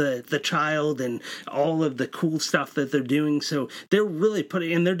of the child and all of the cool stuff that they're doing. So they're really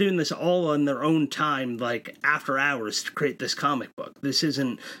they're doing this all on their own time, like after hours, to create this comic book. This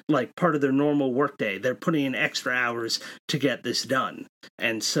isn't like part of their normal workday. They're putting in extra hours to get this done,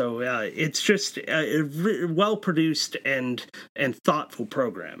 and so it's just a well produced and thoughtful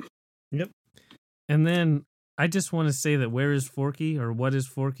program. Yep. And then I just want to say that where is Forky, or what is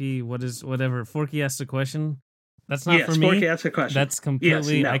Forky? What is whatever? Forky asked a question. That's not for me. Forky asked a question. That's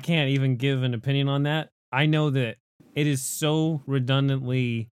completely. Yes, no. I can't even give an opinion on that. I know that it is so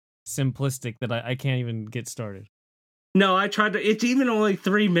redundantly simplistic that I can't even get started. No, I tried to. It's even only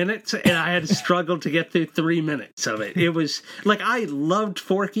 3 minutes, and I had struggled to get through 3 minutes of it. It was like I loved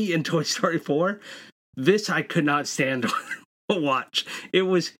Forky in Toy Story 4. This I could not stand to watch. It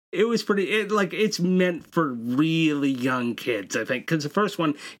was pretty. It's meant for really young kids, I think, because the first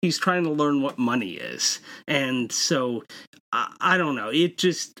one he's trying to learn what money is, and so I don't know.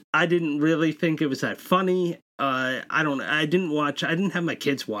 I didn't really think it was that funny. I didn't have my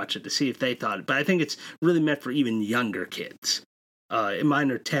kids watch it to see if they thought it, but I think it's really meant for even younger kids. Mine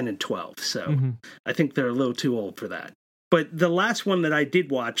are 10 and 12, so I think they're a little too old for that. But the last one that I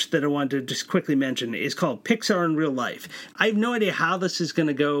did watch that I wanted to just quickly mention is called Pixar in Real Life. I have no idea how this is going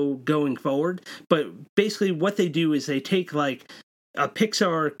to go going forward, but basically what they do is they take like a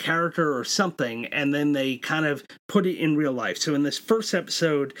Pixar character or something, and then they kind of put it in real life. So in this first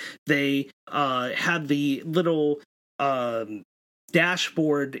episode, they had the little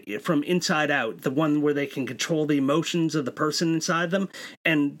dashboard from Inside Out, the one where they can control the emotions of the person inside them.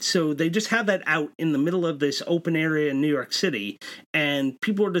 And so they just have that out in the middle of this open area in New York City, and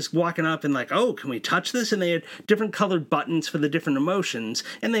people were just walking up and like, oh, can we touch this? And they had different colored buttons for the different emotions,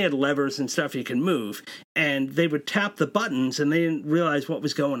 and they had levers and stuff you can move, and they would tap the buttons, and they didn't realize what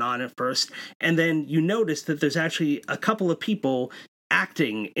was going on at first. And then you notice that there's actually a couple of people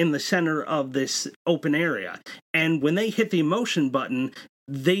acting in the center of this open area. And when they hit the emotion button,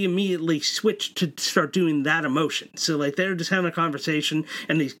 they immediately switch to start doing that emotion. So like they're just having a conversation,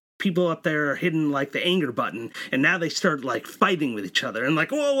 and these people up there are hitting like the anger button, and now they start like fighting with each other and like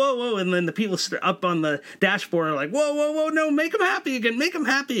whoa, and then the people up on the dashboard are like whoa, no, make them happy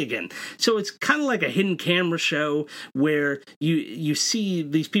again. So it's kind of like a hidden camera show where you see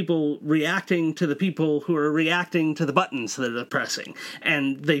these people reacting to the people who are reacting to the buttons that they're pressing,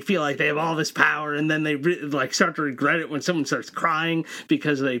 and they feel like they have all this power, and then they like start to regret it when someone starts crying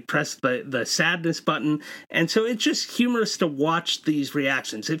because they pressed the sadness button. And so it's just humorous to watch these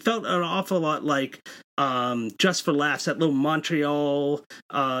reactions. It felt an awful lot like Just for Laughs, that little Montreal,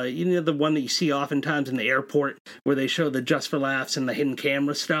 the one that you see oftentimes in the airport where they show the Just for Laughs and the hidden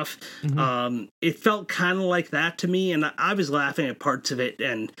camera stuff. It felt kind of like that to me, and I was laughing at parts of it,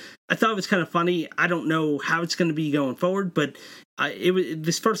 and I thought it was kind of funny. I don't know how it's going to be going forward, but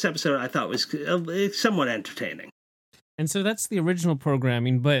this first episode I thought was somewhat entertaining. And so that's the original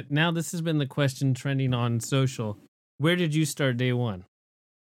programming, but now this has been the question trending on social. Where did you start day one?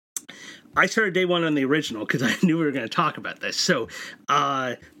 I started day one on the original because I knew we were going to talk about this. So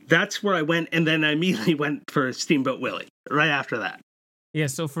that's where I went, and then I immediately went for Steamboat Willie right after that. Yeah,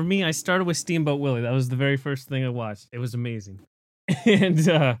 so for me, I started with Steamboat Willie. That was the very first thing I watched. It was amazing. And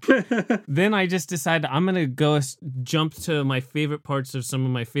then I just decided I'm going to go jump to my favorite parts of some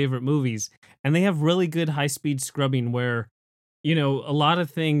of my favorite movies. And they have really good high-speed scrubbing where, a lot of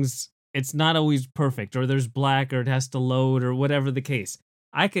things, it's not always perfect, or there's black, or it has to load, or whatever the case.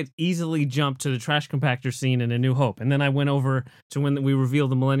 I could easily jump to the trash compactor scene in A New Hope. And then I went over to when we revealed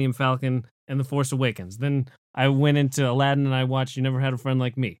the Millennium Falcon and The Force Awakens. Then I went into Aladdin and I watched You Never Had a Friend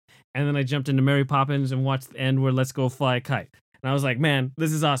Like Me. And then I jumped into Mary Poppins and watched the end where Let's Go Fly a Kite. And I was like, man,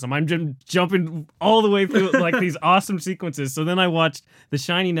 this is awesome. I'm jumping all the way through like these awesome sequences. So then I watched the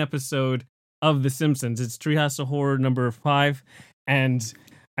Shining episode of The Simpsons. It's Treehouse of Horror number 5. And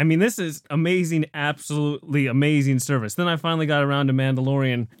I mean, this is amazing, absolutely amazing service. Then I finally got around to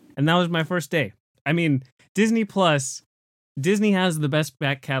Mandalorian, and that was my first day. I mean, Disney has the best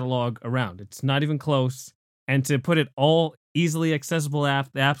back catalog around. It's not even close. And to put it all easily accessible app.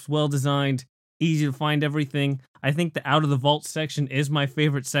 The app's well designed, easy to find everything. I think the Out of the Vault section is my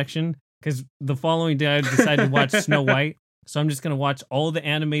favorite section because the following day I decided to watch Snow White. So I'm just going to watch all the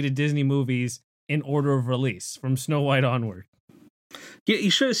animated Disney movies in order of release from Snow White onward. Yeah, you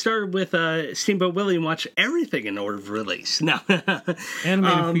should have started with Steamboat Willie and watch everything in order of release. No.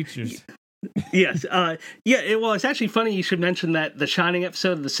 Animated features. Yes. Well, it's actually funny you should mention that the Shining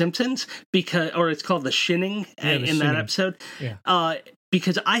episode of The Simpsons, or it's called The Shinning that episode. Yeah.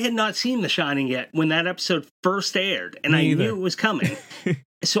 Because I had not seen The Shining yet when that episode first aired, and I knew it was coming.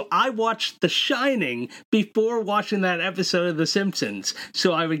 So I watched The Shining before watching that episode of The Simpsons,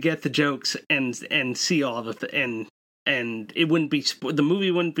 so I would get the jokes and see all the and it wouldn't be the movie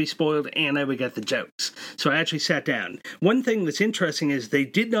wouldn't be spoiled, and I would get the jokes. So I actually sat down. One thing that's interesting is they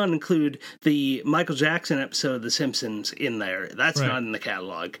did not include the Michael Jackson episode of The Simpsons in there. That's not in the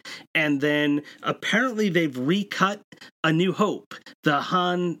catalog. And then apparently they've recut A New Hope, the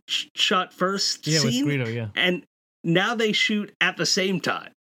Han shot first scene, with Greedo, and now they shoot at the same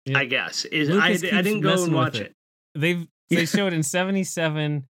time. Yeah. I guess I didn't go and watch it. They showed in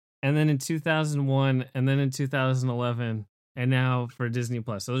 1977. And then in 2001, and then in 2011, and now for Disney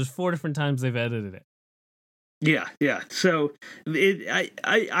Plus. So there's 4 different times they've edited it. Yeah. So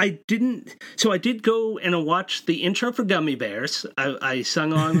I didn't. So I did go and watch the intro for Gummy Bears. I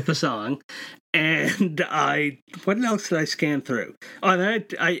sung on with the song, and what else did I scan through? Oh, and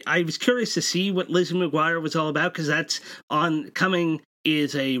I was curious to see what Lizzie McGuire was all about because that's coming.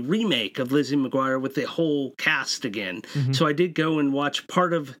 Is a remake of Lizzie McGuire with the whole cast again. Mm-hmm. So I did go and watch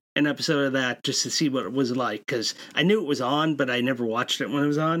part of an episode of that just to see what it was like, because I knew it was on, but I never watched it when it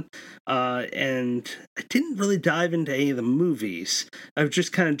was on. And I didn't really dive into any of the movies. I was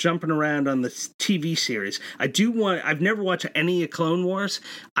just kind of jumping around on the TV series. I've never watched any of Clone Wars.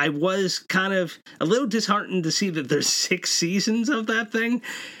 I was kind of a little disheartened to see that there's 6 seasons of that thing,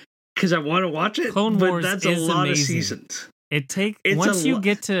 because I want to watch it, Clone Wars that's a lot amazing. Of seasons. Once you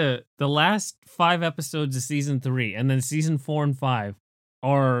get to the last 5 episodes of season 3, and then season 4 and 5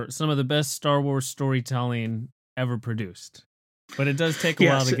 are some of the best Star Wars storytelling ever produced. But it does take a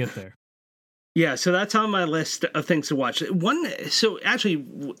while to get there. Yeah, so that's on my list of things to watch. So actually,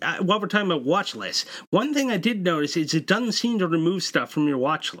 while we're talking about watch lists, one thing I did notice is it doesn't seem to remove stuff from your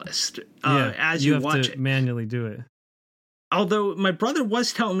watch list as you watch it. You have to manually do it. Although my brother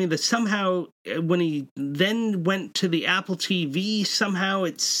was telling me that somehow when he then went to the Apple TV, somehow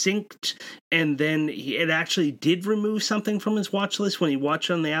it synced, and then it actually did remove something from his watch list when he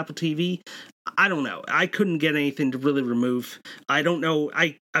watched on the Apple TV. I don't know. I couldn't get anything to really remove. I don't know.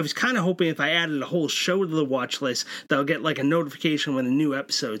 I was kind of hoping if I added a whole show to the watch list, that I'll get like a notification when a new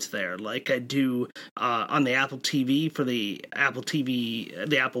episode's there, like I do on the Apple TV for the Apple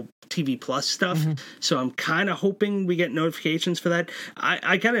TV Plus stuff. Mm-hmm. So I'm kind of hoping we get notifications for that.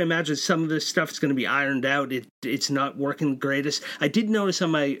 I gotta imagine some of this stuff is going to be ironed out. It's not working the greatest. I did notice on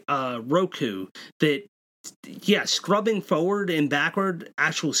my Roku that scrubbing forward and backward,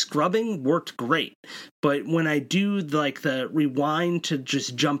 actual scrubbing worked great. But when I do like the rewind to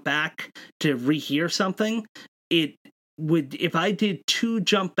just jump back to rehear something, it would, if I did 2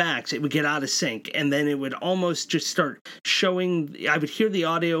 jump backs, it would get out of sync, and then it would almost just start showing. I would hear the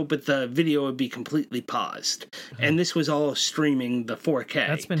audio, but the video would be completely paused. Uh-huh. And this was all streaming the 4K.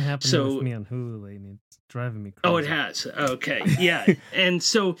 That's been happening with me on Hulu lately. It's driving me crazy. Oh, it has. Okay, yeah. And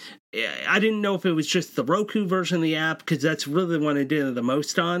so I didn't know if it was just the Roku version of the app, because that's really the one I did the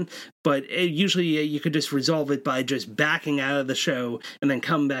most on. But usually you could just resolve it by just backing out of the show and then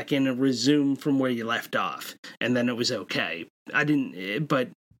come back in and resume from where you left off. And then it was okay. But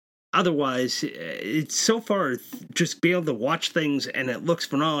otherwise, it's so far just be able to watch things and it looks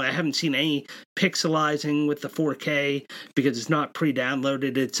phenomenal. I haven't seen any pixelizing with the 4K because it's not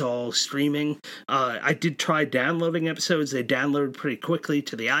pre-downloaded. It's all streaming. I did try downloading episodes. They download pretty quickly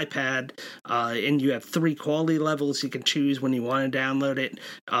to the iPad. And you have 3 quality levels you can choose when you want to download it.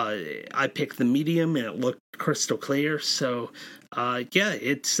 I picked the medium and it looked crystal clear. So,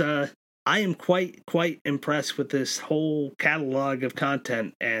 it's... I am quite impressed with this whole catalog of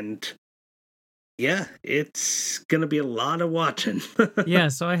content, and yeah, it's gonna be a lot of watching. Yeah,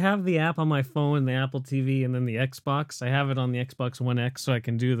 so I have the app on my phone, the Apple TV, and then the Xbox. I have it on the Xbox One X so I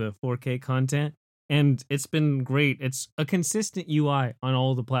can do the 4K content, and it's been great. It's a consistent UI on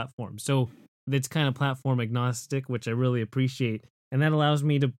all the platforms, so it's kind of platform agnostic, which I really appreciate, and that allows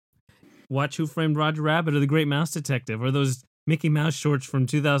me to watch Who Framed Roger Rabbit or The Great Mouse Detective or those Mickey Mouse shorts from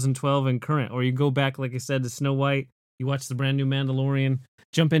 2012 and current, or you go back, like I said, to Snow White, you watch the brand new Mandalorian,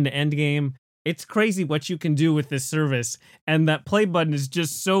 jump into Endgame. It's crazy what you can do with this service, and that play button is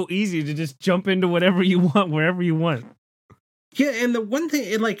just so easy to just jump into whatever you want, wherever you want. Yeah, and the one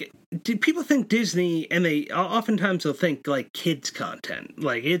thing, like, people think Disney, and they oftentimes they'll think like kids content,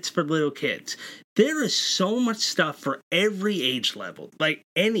 like it's for little kids. There is so much stuff for every age level, like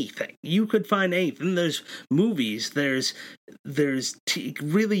anything you could find. Anything. There's movies, there's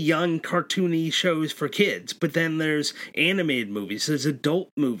really young cartoony shows for kids, but then there's animated movies, there's adult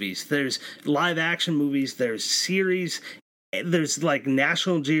movies, there's live action movies, there's series, there's like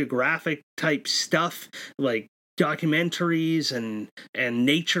National Geographic type stuff, like documentaries and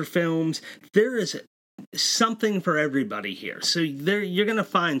nature films. There is something for everybody here, so you're gonna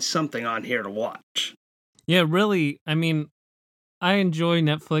find something on here to watch. Yeah, really. I mean, I enjoy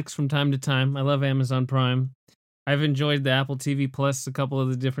Netflix from time to time. I love Amazon Prime. I've enjoyed the Apple TV Plus, a couple of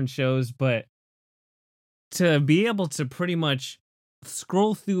the different shows, but to be able to pretty much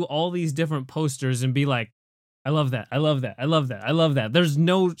scroll through all these different posters and be like, I love that, I love that, I love that, I love that. There's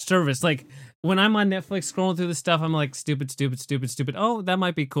no service. Like, when I'm on Netflix scrolling through the stuff, I'm like, stupid. Oh, that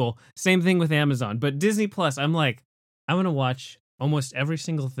might be cool. Same thing with Amazon. But Disney Plus, I'm like, I'm going to watch almost every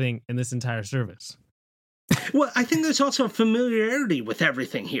single thing in this entire service. Well, I think there's also a familiarity with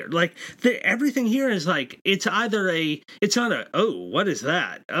everything here. Like, everything here is like, it's either it's not a, oh, what is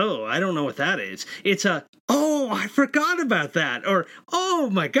that? Oh, I don't know what that is. It's a, oh, I forgot about that. Or, oh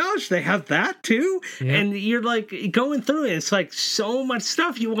my gosh, they have that too? Yep. And you're like going through it. It's like so much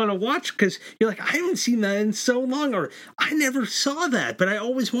stuff you want to watch because you're like, I haven't seen that in so long. Or I never saw that, but I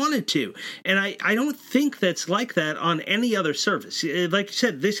always wanted to. And I don't think that's like that on any other service. Like you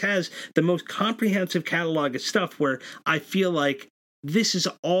said, this has the most comprehensive catalog of stuff where I feel like this is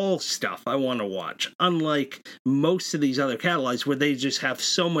all stuff I want to watch, unlike most of these other catalogs where they just have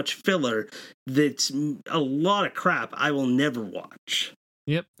so much filler that's a lot of crap I will never watch.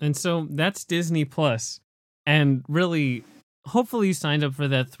 Yep. And so that's Disney Plus. And really, hopefully you signed up for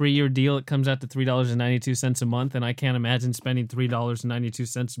that 3-year deal. It comes out to $3.92 a month, and I can't imagine spending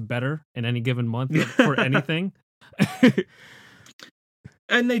 $3.92 better in any given month for anything.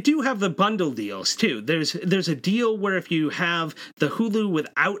 And they do have the bundle deals too. There's a deal where if you have the Hulu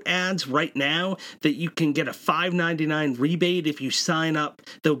without ads right now, that you can get a $5.99 rebate if you sign up.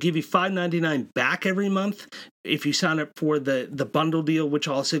 They'll give you $5.99 back every month if you sign up for the bundle deal, which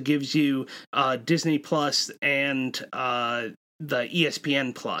also gives you Disney Plus and the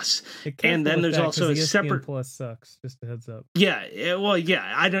ESPN Plus. And then there's also a separate Plus sucks. Just a heads up. Yeah, well,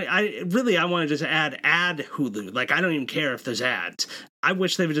 yeah. I want to just add Hulu. Like, I don't even care if there's ads. I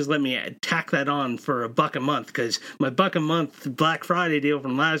wish they would just let me tack that on for $1 a month, because my $1 a month Black Friday deal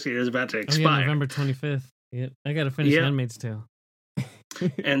from last year is about to expire. Oh, yeah, November 25th. Yeah, I got to finish Handmaid's Tale.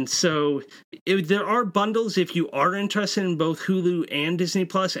 And so there are bundles if you are interested in both Hulu and Disney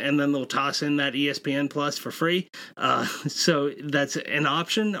Plus, and then they'll toss in that ESPN Plus for free. So that's an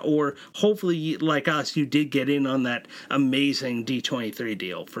option, or hopefully, like us, you did get in on that amazing D23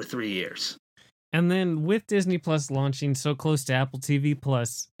 deal for 3 years. And then with Disney Plus launching so close to Apple TV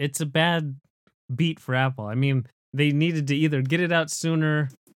Plus, it's a bad beat for Apple. I mean, they needed to either get it out sooner.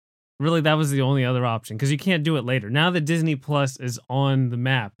 Really, that was the only other option, because you can't do it later. Now that Disney Plus is on the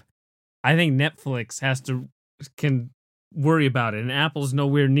map, I think Netflix can worry about it, and Apple's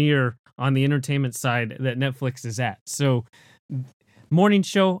nowhere near on the entertainment side that Netflix is at. So, Morning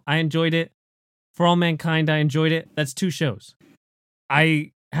Show, I enjoyed it. For All Mankind, I enjoyed it. That's 2 shows.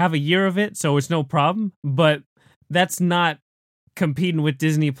 I have a year of it, so it's no problem, but that's not competing with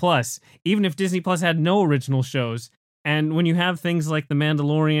Disney Plus. Even if Disney Plus had no original shows, and when you have things like The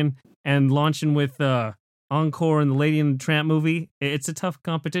Mandalorian and launching with Encore and the Lady and the Tramp movie, it's a tough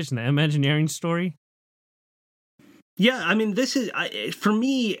competition. The Imagineering story. Yeah, I mean, this is for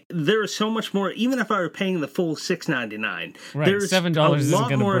me. There is so much more. Even if I were paying the full $6.99, right? $7 isn't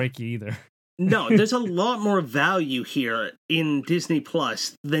going to break you either. No, there's a lot more value here in Disney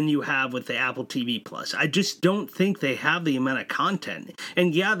Plus than you have with the Apple TV Plus. I just don't think they have the amount of content.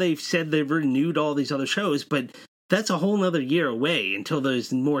 And yeah, they've said they've renewed all these other shows, but that's a whole nother year away until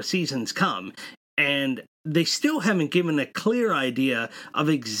those more seasons come. And they still haven't given a clear idea of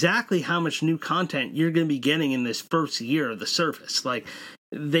exactly how much new content you're going to be getting in this first year of the service. Like,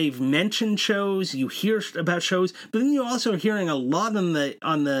 they've mentioned shows, you hear about shows, but then you're also hearing a lot on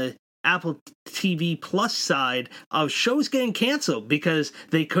the Apple TV Plus side of shows getting canceled because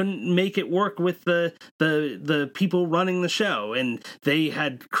they couldn't make it work with the people running the show, and they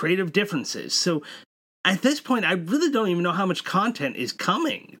had creative differences. So at this point, I really don't even know how much content is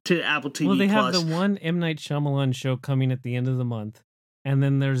coming to Apple TV Plus. Well, they have the one M. Night Shyamalan show coming at the end of the month, and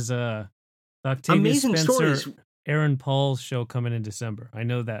then there's the Octavia Amazing Spencer Stories. Aaron Paul's show coming in December. I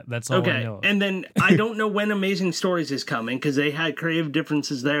know that. That's all I know of. And then I don't know when Amazing Stories is coming because they had creative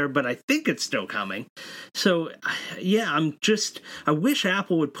differences there, but I think it's still coming. So, yeah, I wish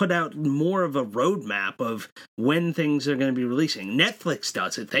Apple would put out more of a roadmap of when things are going to be releasing. Netflix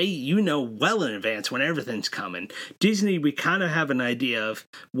does it. They, well in advance when everything's coming. Disney, we kind of have an idea of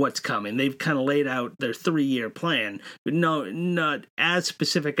what's coming. They've kind of laid out their 3-year plan, but no, not as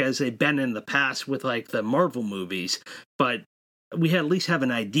specific as they've been in the past with like the Marvel movies. But we at least have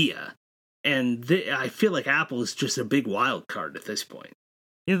an idea, and I feel like Apple is just a big wild card at this point.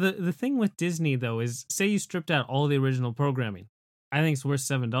 Yeah, the thing with Disney though is, say you stripped out all the original programming, I think it's worth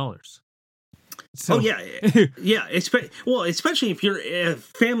 $7. So. Oh yeah. Especially if you're a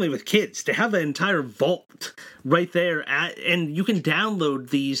family with kids, to have the entire vault right there and you can download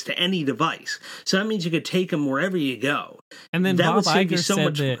these to any device. So that means you could take them wherever you go. And then Bob Iger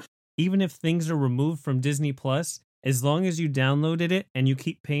said that even if things are removed from Disney Plus, as long as you downloaded it and you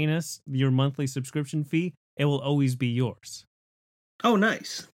keep paying us your monthly subscription fee, it will always be yours. Oh,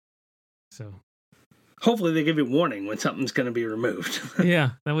 nice. So hopefully they give you a warning when something's going to be removed.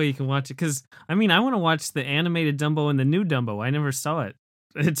 Yeah, that way you can watch it. Because, I want to watch the animated Dumbo and the new Dumbo. I never saw it.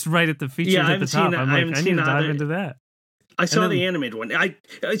 It's right at the features at the top. I need to dive into that. I saw the animated one.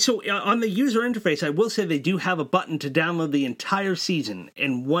 So on the user interface, I will say they do have a button to download the entire season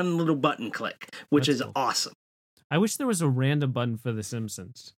in one little button click, which is cool. Awesome. I wish there was a random button for The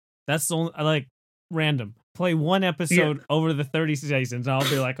Simpsons. That's the only, I like random. Play one episode over the 30 seasons, and I'll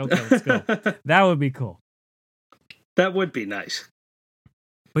be like, okay, let's go. That would be cool. That would be nice.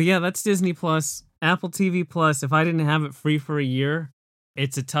 But yeah, that's Disney Plus. Apple TV Plus, if I didn't have it free for a year,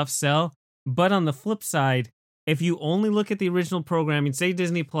 it's a tough sell. But on the flip side, if you only look at the original programming, say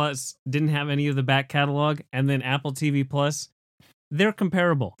Disney Plus didn't have any of the back catalog, and then Apple TV Plus, they're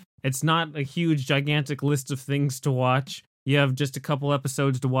comparable. It's not a huge, gigantic list of things to watch. You have just a couple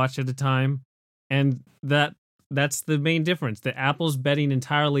episodes to watch at a time. And that's the main difference. That Apple's betting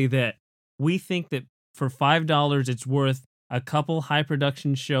entirely that we think that for $5, it's worth a couple high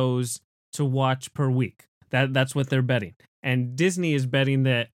production shows to watch per week. That's what they're betting. And Disney is betting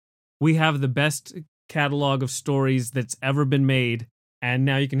that we have the best catalog of stories that's ever been made, and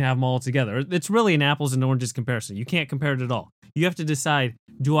now you can have them all together. It's really an apples and oranges comparison. You can't compare it at all. You have to decide,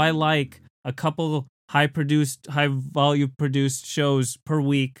 do I like a couple high volume produced shows per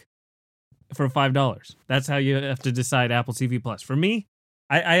week for $5? That's how you have to decide Apple TV Plus. For me,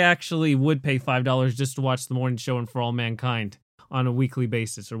 I actually would pay $5 just to watch The Morning Show and For All Mankind on a weekly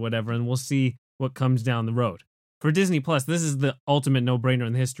basis or whatever, and we'll see what comes down the road. For Disney Plus, this is the ultimate no-brainer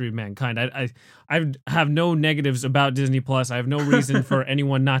in the history of mankind. I have no negatives about Disney Plus. I have no reason for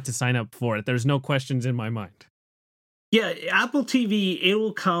anyone not to sign up for it. There's no questions in my mind. Yeah, Apple TV, it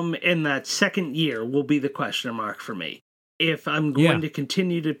will come in that second year will be the question mark for me. If I'm going to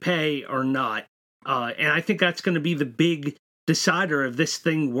continue to pay or not. And I think that's going to be the big decider if this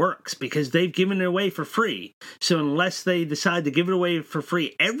thing works, because they've given it away for free. So unless they decide to give it away for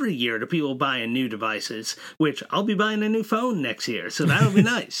free every year to people buying new devices, which I'll be buying a new phone next year, so that'll be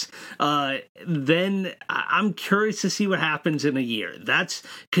nice. Then I'm curious to see what happens in a year. That's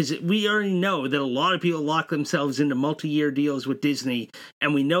because we already know that a lot of people lock themselves into multi-year deals with Disney,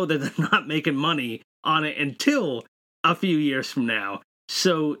 and we know that they're not making money on it until a few years from now.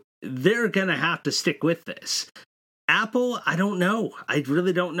 So they're going to have to stick with this. Apple, I don't know. I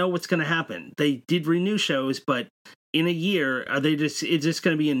really don't know what's going to happen. They did renew shows, but in a year, is this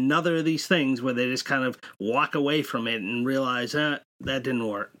going to be another of these things where they just kind of walk away from it and realize, that didn't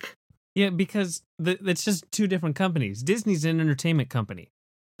work? Yeah, because it's just two different companies. Disney's an entertainment company.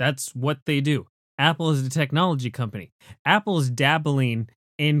 That's what they do. Apple is a technology company. Apple is dabbling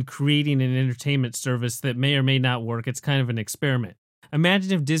in creating an entertainment service that may or may not work. It's kind of an experiment.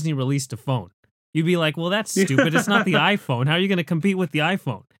 Imagine if Disney released a phone. You'd be like, well, that's stupid. It's not the iPhone. How are you going to compete with the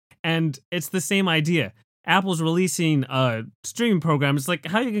iPhone? And it's the same idea. Apple's releasing a streaming program. It's like,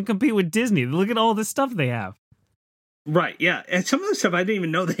 how are you going to compete with Disney? Look at all the stuff they have. Right, yeah. And some of the stuff I didn't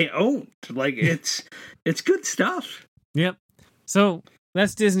even know they owned. Like, it's good stuff. Yep. So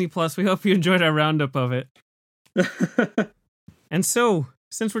that's Disney Plus. We hope you enjoyed our roundup of it. And so,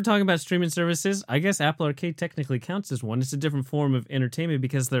 since we're talking about streaming services, I guess Apple Arcade technically counts as one. It's a different form of entertainment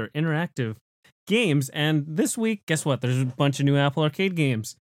because they're interactive games. And this week, guess what? There's a bunch of new Apple Arcade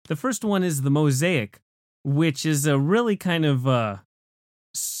games. The first one is the Mosaic, which is a really kind of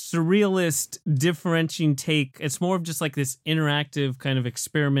surrealist, differentiating take. It's more of just like this interactive kind of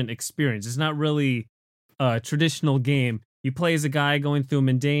experiment experience. It's not really a traditional game. You play as a guy going through a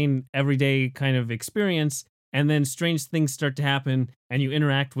mundane, everyday kind of experience, and then strange things start to happen, and you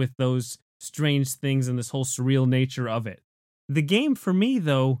interact with those strange things and this whole surreal nature of it. The game for me,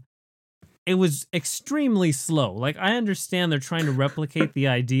 though, it was extremely slow. Like, I understand they're trying to replicate the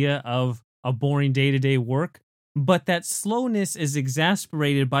idea of a boring day-to-day work, but that slowness is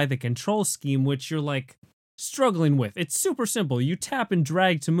exasperated by the control scheme, which you're like struggling with. It's super simple. You tap and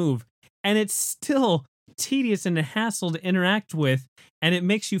drag to move, and it's still tedious and a hassle to interact with, and it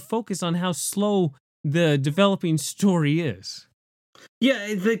makes you focus on how slow the developing story is.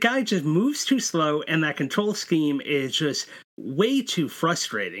 Yeah, the guy just moves too slow, and that control scheme is just way too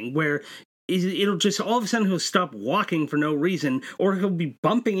frustrating, where it'll just all of a sudden he'll stop walking for no reason, or he'll be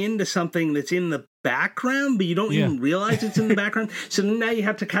bumping into something that's in the background, but you don't even realize it's in the background. So now you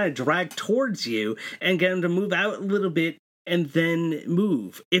have to kind of drag towards you and get him to move out a little bit and then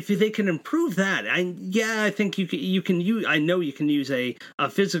move. If they can improve that, I think you can use. I know you can use a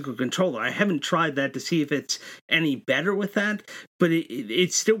physical controller. I haven't tried that to see if it's any better with that, but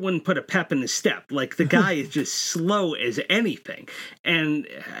it still wouldn't put a pep in his step. Like, the guy is just slow as anything, and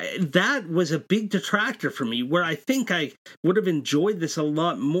that was a big detractor for me. Where I think I would have enjoyed this a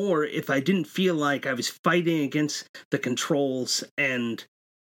lot more if I didn't feel like I was fighting against the controls and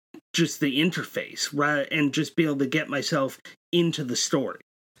just the interface, right, and just be able to get myself into the story.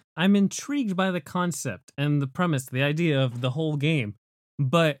 I'm intrigued by the concept and the premise, the idea of the whole game,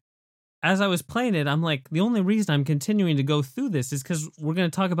 but as I was playing it, I'm like, the only reason I'm continuing to go through this is because we're going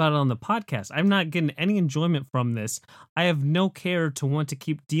to talk about it on the podcast. I'm not getting any enjoyment from this. I have no care to want to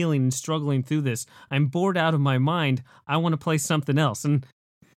keep dealing and struggling through this. I'm bored out of my mind. I want to play something else, and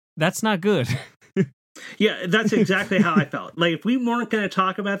that's not good. Yeah, that's exactly how I felt. Like, if we weren't going to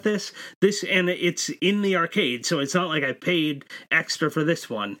talk about this, and it's in the arcade, so it's not like I paid extra for this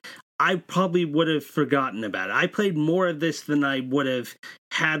one, I probably would have forgotten about it. I played more of this than I would have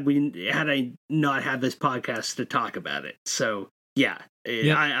had I not had this podcast to talk about it. So, yeah,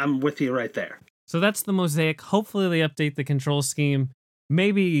 yep. I'm with you right there. So that's the Mosaic. Hopefully they update the control scheme.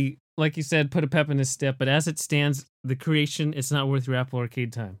 Maybe, like you said, put a pep in his step, but as it stands, the creation, it's not worth your Apple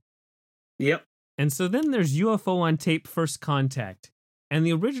Arcade time. Yep. And so then there's UFO on Tape First Contact. And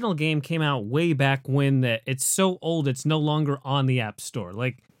the original game came out way back when it's so old it's no longer on the App Store.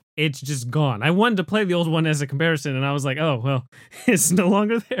 Like, it's just gone. I wanted to play the old one as a comparison, and I was like, oh, well, it's no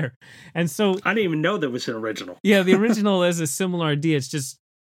longer there. And so I didn't even know there was an original. Yeah, the original is a similar idea.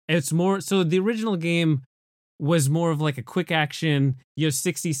 It's more, so the original game was more of like a quick action. You have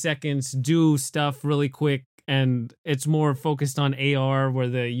 60 seconds, do stuff really quick, and it's more focused on AR, where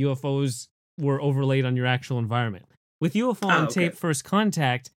the UFOs were overlaid on your actual environment. With UFO on Tape First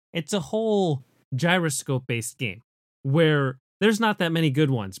Contact, it's a whole gyroscope-based game where there's not that many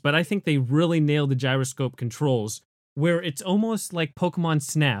good ones, but I think they really nailed the gyroscope controls, where it's almost like Pokemon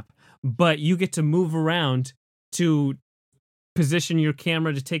Snap, but you get to move around to position your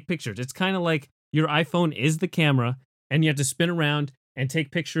camera to take pictures. It's kind of like your iPhone is the camera, and you have to spin around and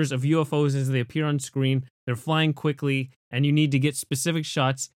take pictures of UFOs as they appear on screen. They're flying quickly, and you need to get specific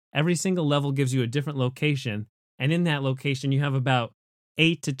shots. Every single level gives you a different location, and in that location, you have about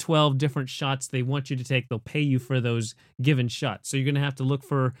 8 to 12 different shots they want you to take. They'll pay you for those given shots. So you're going to have to look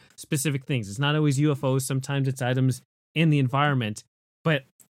for specific things. It's not always UFOs. Sometimes it's items in the environment. But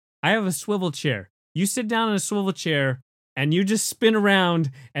I have a swivel chair. You sit down in a swivel chair, and you just spin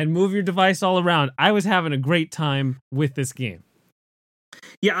around and move your device all around. I was having a great time with this game.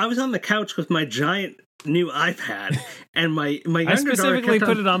 Yeah, I was on the couch with my giant new iPad, and my younger I specifically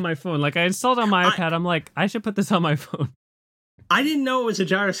daughter put it on my phone. Like, I installed it on my iPad. I'm like, I should put this on my phone. I didn't know it was a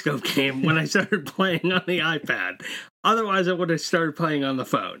gyroscope game when I started playing on the iPad. Otherwise, I would have started playing on the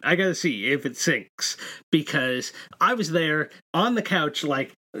phone. I gotta see if it syncs, because I was there on the couch,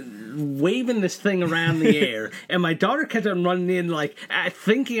 like, waving this thing around the air, and my daughter kept on running in, like,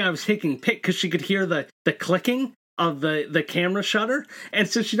 thinking I was taking pic, because she could hear the clicking of the camera shutter, and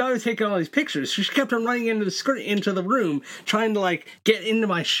so she'd always taken all these pictures. So she kept on running into the room, trying to, like, get into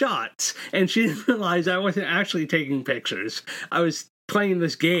my shots, and she didn't realize I wasn't actually taking pictures. I was playing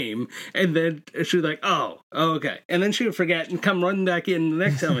this game, and then she was like, oh, okay. And then she would forget and come running back in the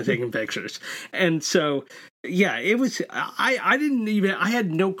next time I was taking pictures. And so, yeah, it was, I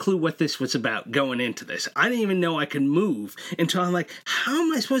had no clue what this was about going into this. I didn't even know I could move until I'm like, how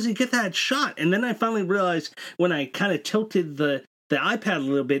am I supposed to get that shot? And then I finally realized when I kind of tilted the iPad a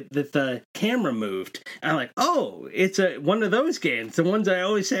little bit that the camera moved. And I'm like, oh, it's one of those games, the ones I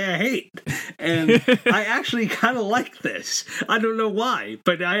always say I hate. And I actually kind of like this. I don't know why,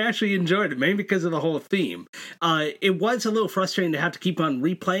 but I actually enjoyed it, maybe because of the whole theme. It was a little frustrating to have to keep on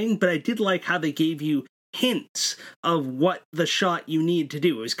replaying, but I did like how they gave you hints of what the shot you need to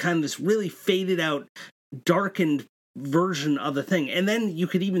do. It was kind of this really faded out, darkened version of the thing. And then you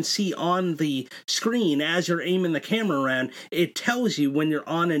could even see on the screen as you're aiming the camera around, it tells you when you're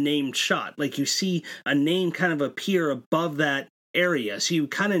on a named shot. Like you see a name kind of appear above that area, so you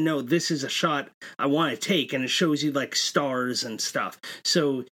kind of know this is a shot I want to take, and it shows you like stars and stuff.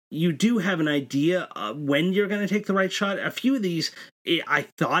 So you do have an idea when you're going to take the right shot. A few of these, I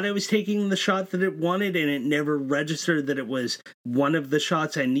thought I was taking the shot that it wanted, and it never registered that it was one of the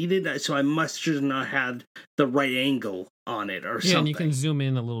shots I needed, so I must just not have the right angle on it or something. Yeah, and you can zoom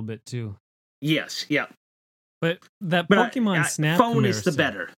in a little bit too. Yes, yeah. But Pokemon Snap phone is the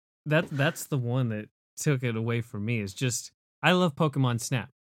better. That's the one that took it away from me. Is just, I love Pokemon Snap.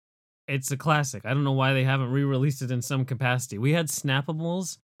 It's a classic. I don't know why they haven't re-released it in some capacity. We had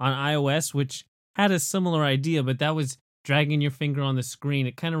Snappables on iOS, which had a similar idea, but that was dragging your finger on the screen.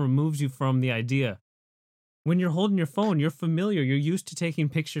 It kind of removes you from the idea. When you're holding your phone, you're familiar. You're used to taking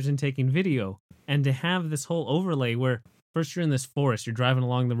pictures and taking video. And to have this whole overlay where first you're in this forest, you're driving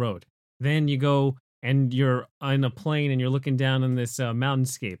along the road. Then you go and you're on a plane and you're looking down on this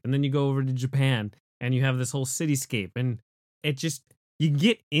mountainscape. And then you go over to Japan and you have this whole cityscape. And it just, you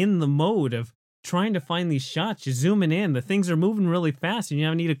get in the mode of trying to find these shots. You're zooming in. The things are moving really fast and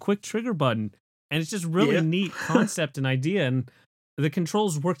you need a quick trigger button. And it's just really neat concept and idea. And the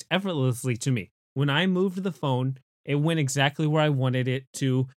controls worked effortlessly to me. When I moved the phone, it went exactly where I wanted it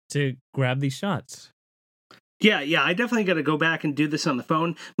to grab these shots. Yeah, I definitely got to go back and do this on the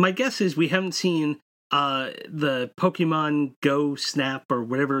phone. My guess is we haven't seen the Pokemon Go Snap or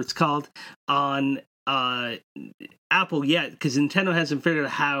whatever it's called on Apple yet, because Nintendo hasn't figured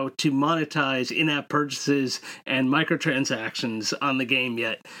out how to monetize in-app purchases and microtransactions on the game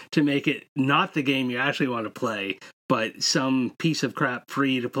yet to make it not the game you actually want to play, but some piece of crap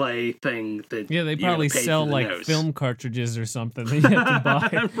free-to-play thing that they probably sell like film cartridges or something that you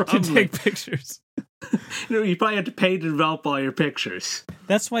have to buy to take pictures. You probably have to pay to develop all your pictures.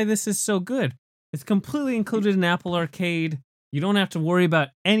 That's why this is so good. It's completely included in Apple Arcade. You don't have to worry about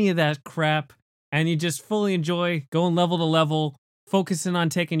any of that crap. And you just fully enjoy going level to level, focusing on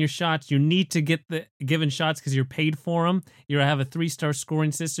taking your shots. You need to get the given shots because you're paid for them. You have a 3-star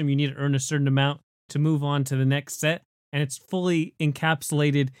scoring system. You need to earn a certain amount to move on to the next set. And it's fully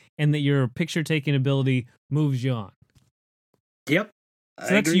encapsulated in that your picture-taking ability moves you on. Yep. So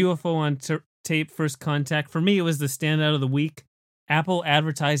that's UFO on Tape First Contact. For me, it was the standout of the week. Apple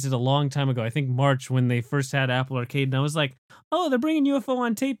advertised it a long time ago. I think March when they first had Apple Arcade. And I was like, oh, they're bringing UFO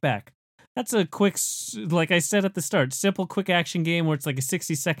on Tape back. That's a quick, like I said at the start, simple, quick action game where it's like a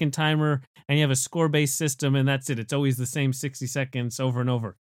 60-second timer and you have a score-based system and that's it. It's always the same 60 seconds over and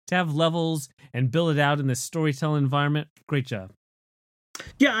over. To have levels and build it out in this storytelling environment, great job.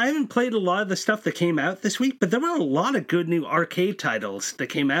 Yeah, I haven't played a lot of the stuff that came out this week, but there were a lot of good new arcade titles that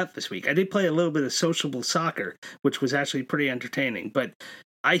came out this week. I did play a little bit of Sociable Soccer, which was actually pretty entertaining, but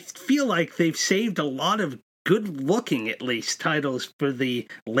I feel like they've saved a lot of good-looking, at least, titles for the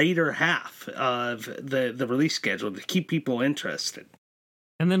later half of the release schedule to keep people interested.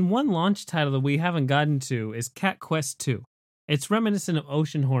 And then one launch title that we haven't gotten to is Cat Quest 2. It's reminiscent of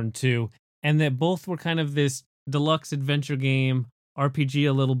Oceanhorn 2, and that both were kind of this deluxe adventure game, RPG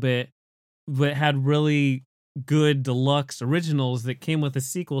a little bit, but had really good deluxe originals that came with a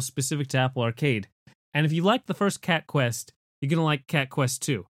sequel specific to Apple Arcade. And if you like the first Cat Quest, you're going to like Cat Quest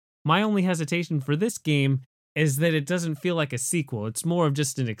 2. My only hesitation for this game is that it doesn't feel like a sequel. It's more of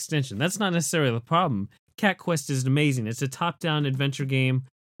just an extension. That's not necessarily the problem. Cat Quest is amazing. It's a top-down adventure game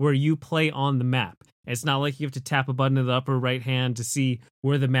where you play on the map. It's not like you have to tap a button in the upper right hand to see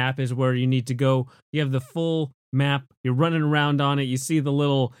where the map is, where you need to go. You have the full map. You're running around on it. You see the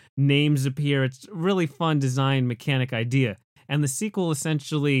little names appear. It's a really fun design mechanic idea. And the sequel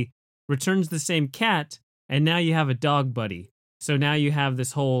essentially returns the same cat, and now you have a dog buddy. So now you have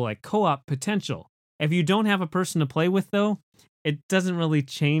this whole like co-op potential. If you don't have a person to play with, though, it doesn't really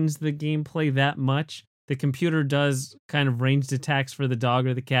change the gameplay that much. The computer does kind of ranged attacks for the dog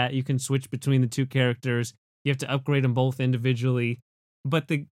or the cat. You can switch between the two characters. You have to upgrade them both individually. But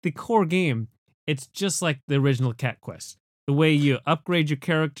the core game, it's just like the original Cat Quest. The way you upgrade your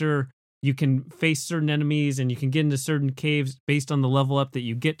character, you can face certain enemies and you can get into certain caves based on the level up that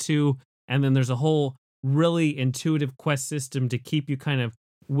you get to. And then there's a whole really intuitive quest system to keep you kind of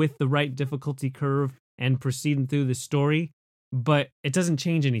with the right difficulty curve and proceeding through the story, but it doesn't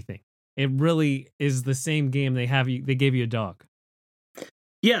change anything. It really is the same game. They gave you a dog.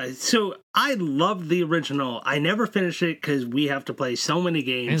 Yeah, so I loved the original. I never finished it because we have to play so many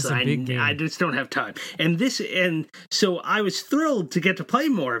games. It's a big game. I just don't have time. And so I was thrilled to get to play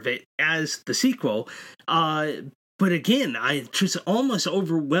more of it as the sequel. But But again, I just almost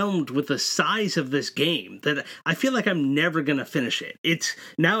overwhelmed with the size of this game that I feel like I'm never going to finish it. It's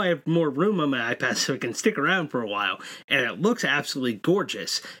now I have more room on my iPad so I can stick around for a while, and it looks absolutely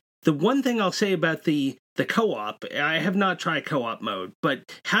gorgeous. The one thing I'll say about the co-op, I have not tried co-op mode,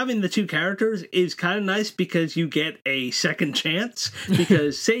 but having the two characters is kind of nice because you get a second chance.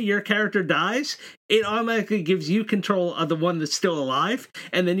 Because say your character dies, it automatically gives you control of the one that's still alive,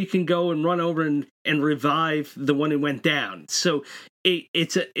 and then you can go and run over and revive the one who went down. So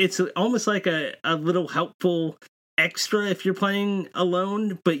it's almost like a little helpful extra if you're playing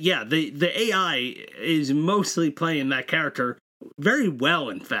alone. But yeah, the AI is mostly playing that character very well.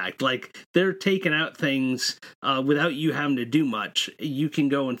 In fact, like they're taking out things without you having to do much. You can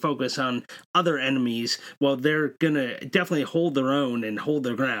go and focus on other enemies while they're gonna definitely hold their own and hold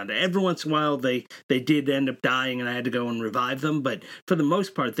their ground. Every once in a while they did end up dying and I had to go and revive them, but for the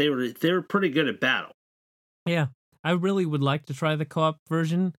most part they were pretty good at battle. Yeah, I really would like to try the co-op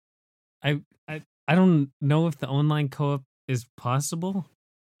version. I don't know if the online co-op is possible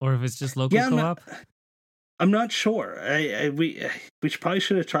or if it's just local co-op. I'm not sure. We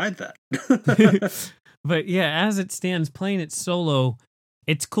should have tried that. But yeah, as it stands, playing it solo,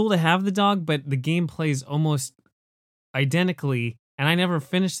 it's cool to have the dog, but the game plays almost identically. And I never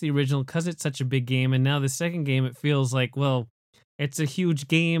finished the original because it's such a big game. And now the second game, it feels like, well, it's a huge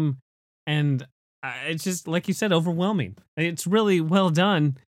game. And it's just, like you said, overwhelming. It's really well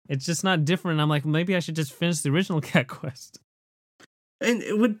done. It's just not different. I'm like, maybe I should just finish the original Cat Quest.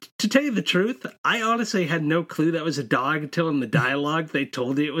 And to tell you the truth, I honestly had no clue that was a dog until in the dialogue they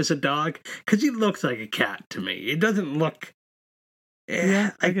told you it was a dog, because he looks like a cat to me. It doesn't look.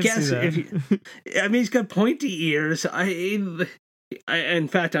 Yeah, I guess I mean, he's got pointy ears. In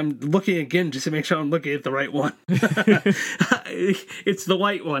fact, I'm looking again just to make sure I'm looking at the right one. It's the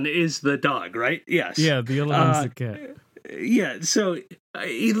white one is the dog, right? Yes. Yeah, the other one's the cat. Yeah, so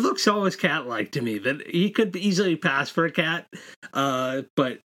he looks almost cat-like to me. That he could easily pass for a cat,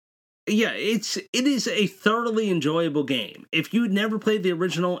 but yeah, it is a thoroughly enjoyable game. If you never played the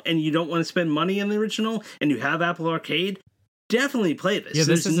original and you don't want to spend money on the original and you have Apple Arcade, definitely play this. Yeah,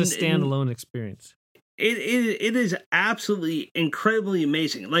 this is a standalone experience. It is absolutely incredibly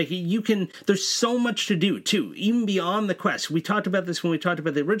amazing. Like there's so much to do too, even beyond the quest. We talked about this when we talked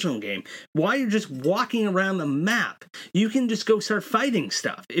about the original game. While you're just walking around the map, you can just go start fighting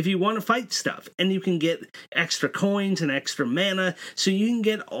stuff if you want to fight stuff, and you can get extra coins and extra mana. So you can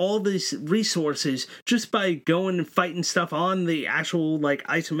get all these resources just by going and fighting stuff on the actual like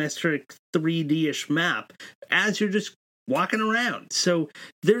isometric 3D-ish map as you're just walking around. So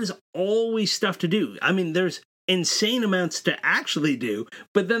there's always stuff to do. I mean, there's insane amounts to actually do,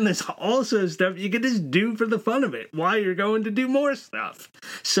 but then there's also stuff you can just do for the fun of it while you're going to do more stuff.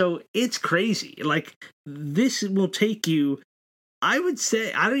 So it's crazy. Like, this will take you, I would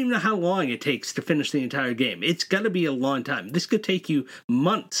say, I don't even know how long it takes to finish the entire game. It's got to be a long time. This could take you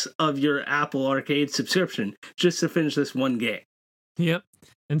months of your Apple Arcade subscription just to finish this one game. Yep.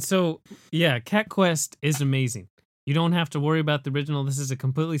 And so, yeah, Cat Quest is amazing. You don't have to worry about the original. This is a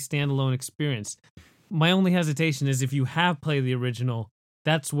completely standalone experience. My only hesitation is if you have played the original,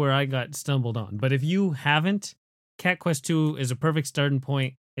 that's where I got stumbled on. But if you haven't, Cat Quest 2 is a perfect starting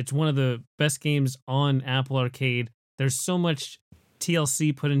point. It's one of the best games on Apple Arcade. There's so much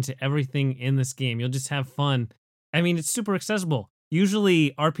TLC put into everything in this game. You'll just have fun. I mean, it's super accessible.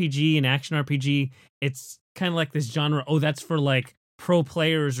 Usually RPG and action RPG, it's kind of like this genre, oh, that's for like pro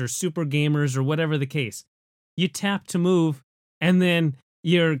players or super gamers or whatever the case. You tap to move, and then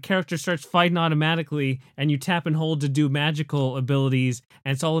your character starts fighting automatically, and you tap and hold to do magical abilities,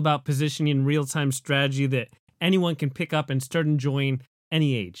 and it's all about positioning and real-time strategy that anyone can pick up and start enjoying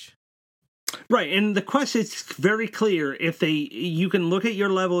any age. Right, and the quest is very clear. You can look at your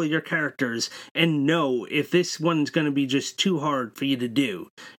level of your characters and know if this one's going to be just too hard for you to do,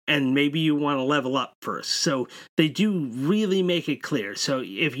 and maybe you want to level up first. So they do really make it clear. So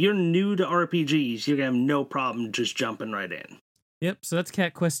if you're new to RPGs, you're going to have no problem just jumping right in. Yep, so that's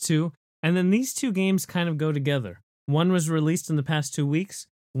Cat Quest 2. And then these two games kind of go together. One was released in the past 2 weeks.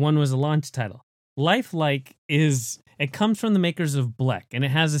 One was a launch title. Lifelike it comes from the makers of Bleck, and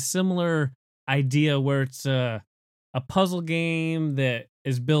it has a similar idea where it's a puzzle game that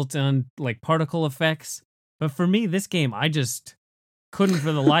is built on like particle effects. But for me, this game, I just couldn't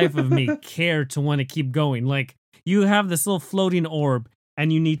for the life of me care to want to keep going. Like, you have this little floating orb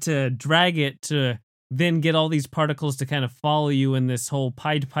and you need to drag it to then get all these particles to kind of follow you in this whole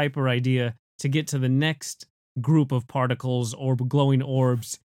Pied Piper idea to get to the next group of particles or glowing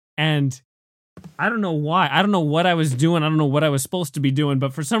orbs. And I don't know why. I don't know what I was doing. I don't know what I was supposed to be doing,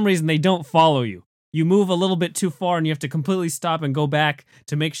 but for some reason they don't follow you. you move a little bit too far and you have to completely stop and go back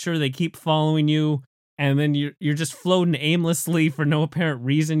to make sure they keep following you. And then you're just floating aimlessly for no apparent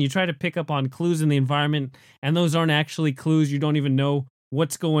reason. You try to pick up on clues in the environment, and those aren't actually clues. You don't even know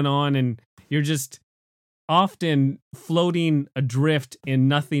what's going on, and you're just often floating adrift in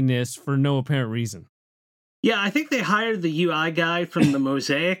nothingness for no apparent reason. Yeah, I think they hired the UI guy from the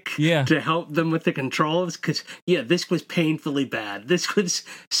Mosaic to help them with the controls, because, this was painfully bad. This was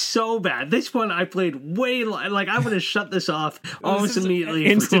so bad. This one I played like, I would have shut this off almost immediately.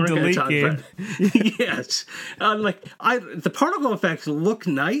 Instant delete game. Yes. The particle effects look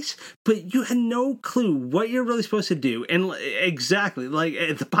nice, but you had no clue what you're really supposed to do. And exactly,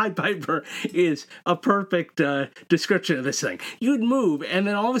 the Pied Piper is a perfect description of this thing. You'd move, and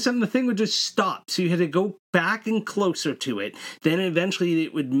then all of a sudden the thing would just stop, so you had to go back and closer to it. Then eventually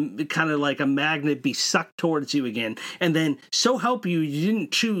it would kind of like a magnet be sucked towards you again. And then, so help you, you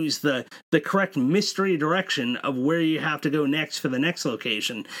didn't choose the correct mystery direction of where you have to go next for the next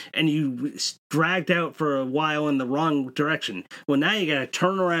location. And you dragged out for a while in the wrong direction. Well, now you gotta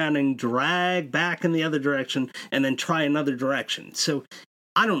turn around and drag back in the other direction and then try another direction. So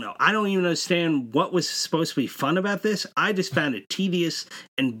I don't know. I don't even understand what was supposed to be fun about this. I just found it tedious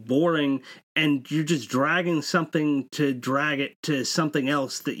and boring, and you're just dragging something to drag it to something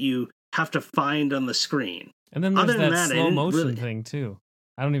else that you have to find on the screen. And then there's that slow motion thing too.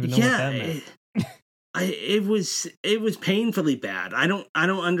 I don't even know what that meant. It was painfully bad. I don't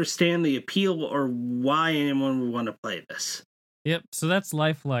understand the appeal or why anyone would want to play this. Yep. So that's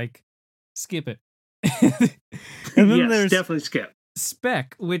Lifelike. Skip it. And then there's definitely skip.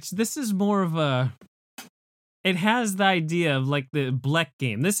 Spec, which this is more of a, it has the idea of like the Bleck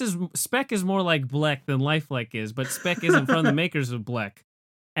game. Spec is more like Bleck than Lifelike is, but Spec isn't from the makers of Bleck.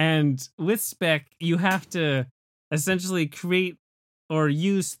 And with Spec, you have to essentially create or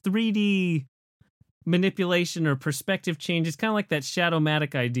use 3D manipulation or perspective change. It's kind of like that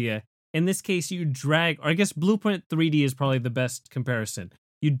Shadowmatic idea. In this case, you drag, or I guess Blueprint 3D is probably the best comparison.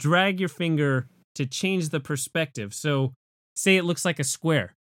 You drag your finger to change the perspective. So say it looks like a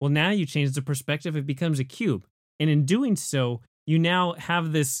square. Well, now you change the perspective, it becomes a cube. And in doing so, you now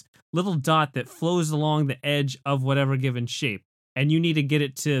have this little dot that flows along the edge of whatever given shape. And you need to get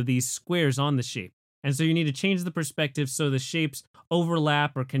it to these squares on the shape. And so you need to change the perspective so the shapes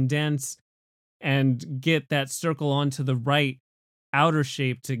overlap or condense and get that circle onto the right outer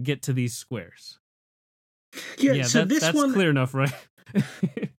shape to get to these squares. Yeah, so that's one... clear enough, right?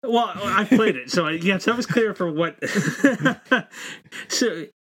 Well, I played it, so that was clear for what. So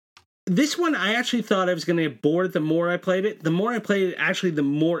this one, I actually thought I was going to get bored the more I played it. The more I played it, actually, the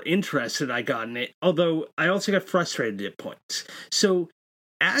more interested I got in it. Although I also got frustrated at points. So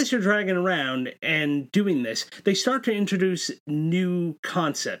as you're dragging around and doing this, they start to introduce new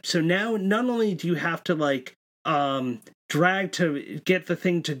concepts. So now, not only do you have to drag to get the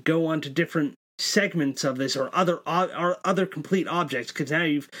thing to go onto different segments of this or other complete objects, because now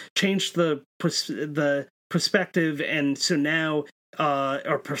you've changed the perspective, and so now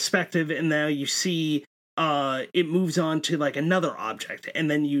perspective, and now you see it moves on to like another object,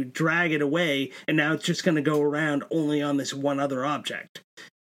 and then you drag it away, and now it's just going to go around only on this one other object.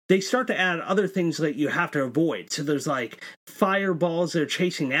 They start to add other things that you have to avoid. So there's like fireballs that are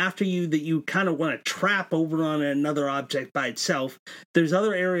chasing after you that you kind of want to trap over on another object by itself. There's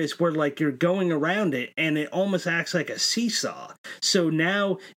other areas where like you're going around it and it almost acts like a seesaw. So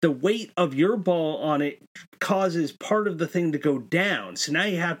now the weight of your ball on it causes part of the thing to go down. So now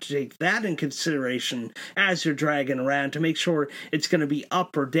you have to take that in consideration as you're dragging around to make sure it's going to be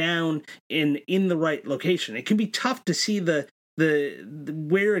up or down in the right location. It can be tough to see the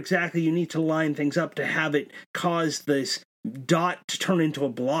where exactly you need to line things up to have it cause this dot to turn into a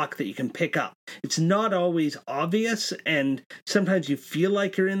block that you can pick up. It's not always obvious, and sometimes you feel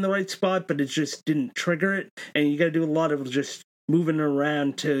like you're in the right spot, but it just didn't trigger it, and you got to do a lot of just moving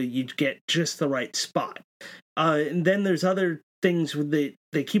around till you get just the right spot. And then there's other things with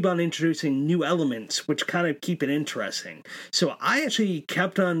they keep on introducing new elements, which kind of keep it interesting. So I actually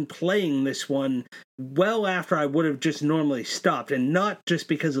kept on playing this one well after I would have just normally stopped, and not just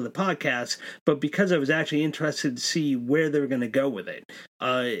because of the podcast, but because I was actually interested to see where they were going to go with it.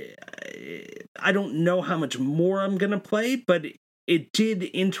 I don't know how much more I'm going to play, but it did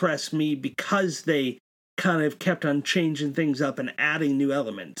interest me because they kind of kept on changing things up and adding new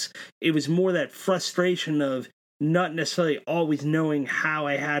elements. It was more that frustration of not necessarily always knowing how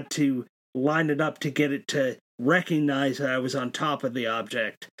I had to line it up to get it to recognize that I was on top of the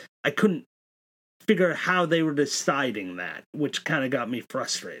object. I couldn't figure out how they were deciding that, which kind of got me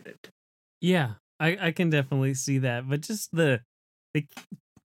frustrated. Yeah, I can definitely see that. But just the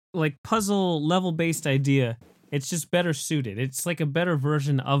like puzzle level based idea. It's just better suited. It's like a better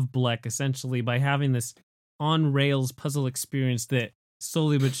version of Bleck, essentially, by having this on rails puzzle experience that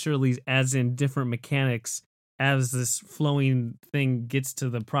slowly but surely adds in different mechanics as this flowing thing gets to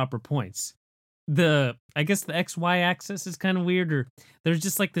the proper points. I guess the XY axis is kind of weird, or there's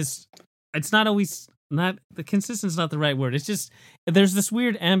just like this. It's not always not the consistent's not the right word. It's just there's this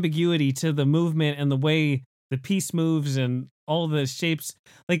weird ambiguity to the movement and the way the piece moves and all the shapes.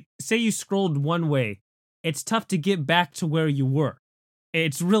 Like, say you scrolled one way, it's tough to get back to where you were.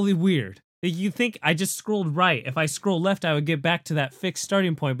 It's really weird. You think I just scrolled right. If I scroll left, I would get back to that fixed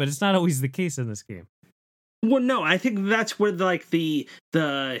starting point, but it's not always the case in this game. Well, no, I think that's where like the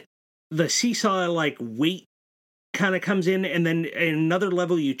seesaw like weight kind of comes in, and then in another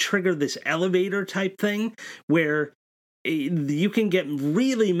level you trigger this elevator type thing where you can get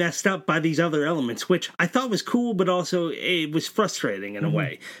really messed up by these other elements, which I thought was cool, but also it was frustrating in a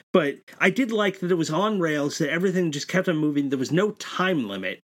way. But I did like that it was on rails, that everything just kept on moving. There was no time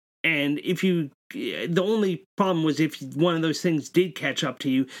limit. And the only problem was if one of those things did catch up to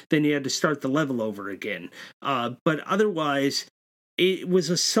you, then you had to start the level over again. But otherwise, it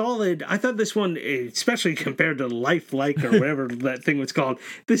was a solid. I thought this one, especially compared to Lifelike or whatever that thing was called,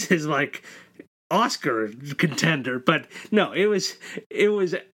 this is like Oscar contender. But no, it was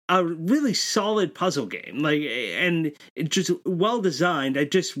a really solid puzzle game. Like, and it just well designed. I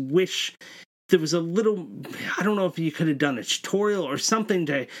just wish there was a little, I don't know if you could have done a tutorial or something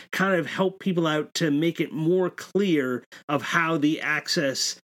to kind of help people out to make it more clear of how the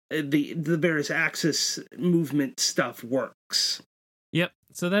axis, the various axis movement stuff works. Yep.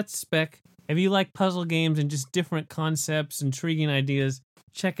 So that's Spec. If you like puzzle games and just different concepts, intriguing ideas,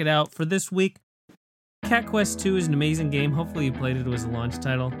 check it out. For this week, Cat Quest 2 is an amazing game. Hopefully you played it as a launch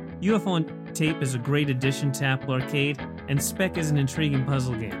title. UFO on Tape is a great addition to Apple Arcade, and Spec is an intriguing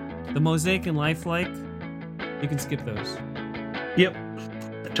puzzle game. The Mosaic and Lifelike, you can skip those. Yep,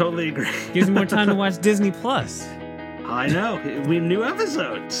 I totally agree. Gives you more time to watch Disney Plus. I know. We have new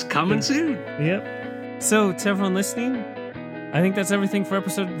episodes coming soon. Yep. So, to everyone listening, I think that's everything for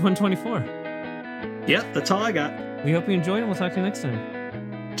episode 124. Yep, that's all I got. We hope you enjoyed, and we'll talk to you next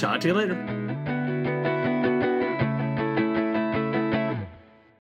time. Talk to you later.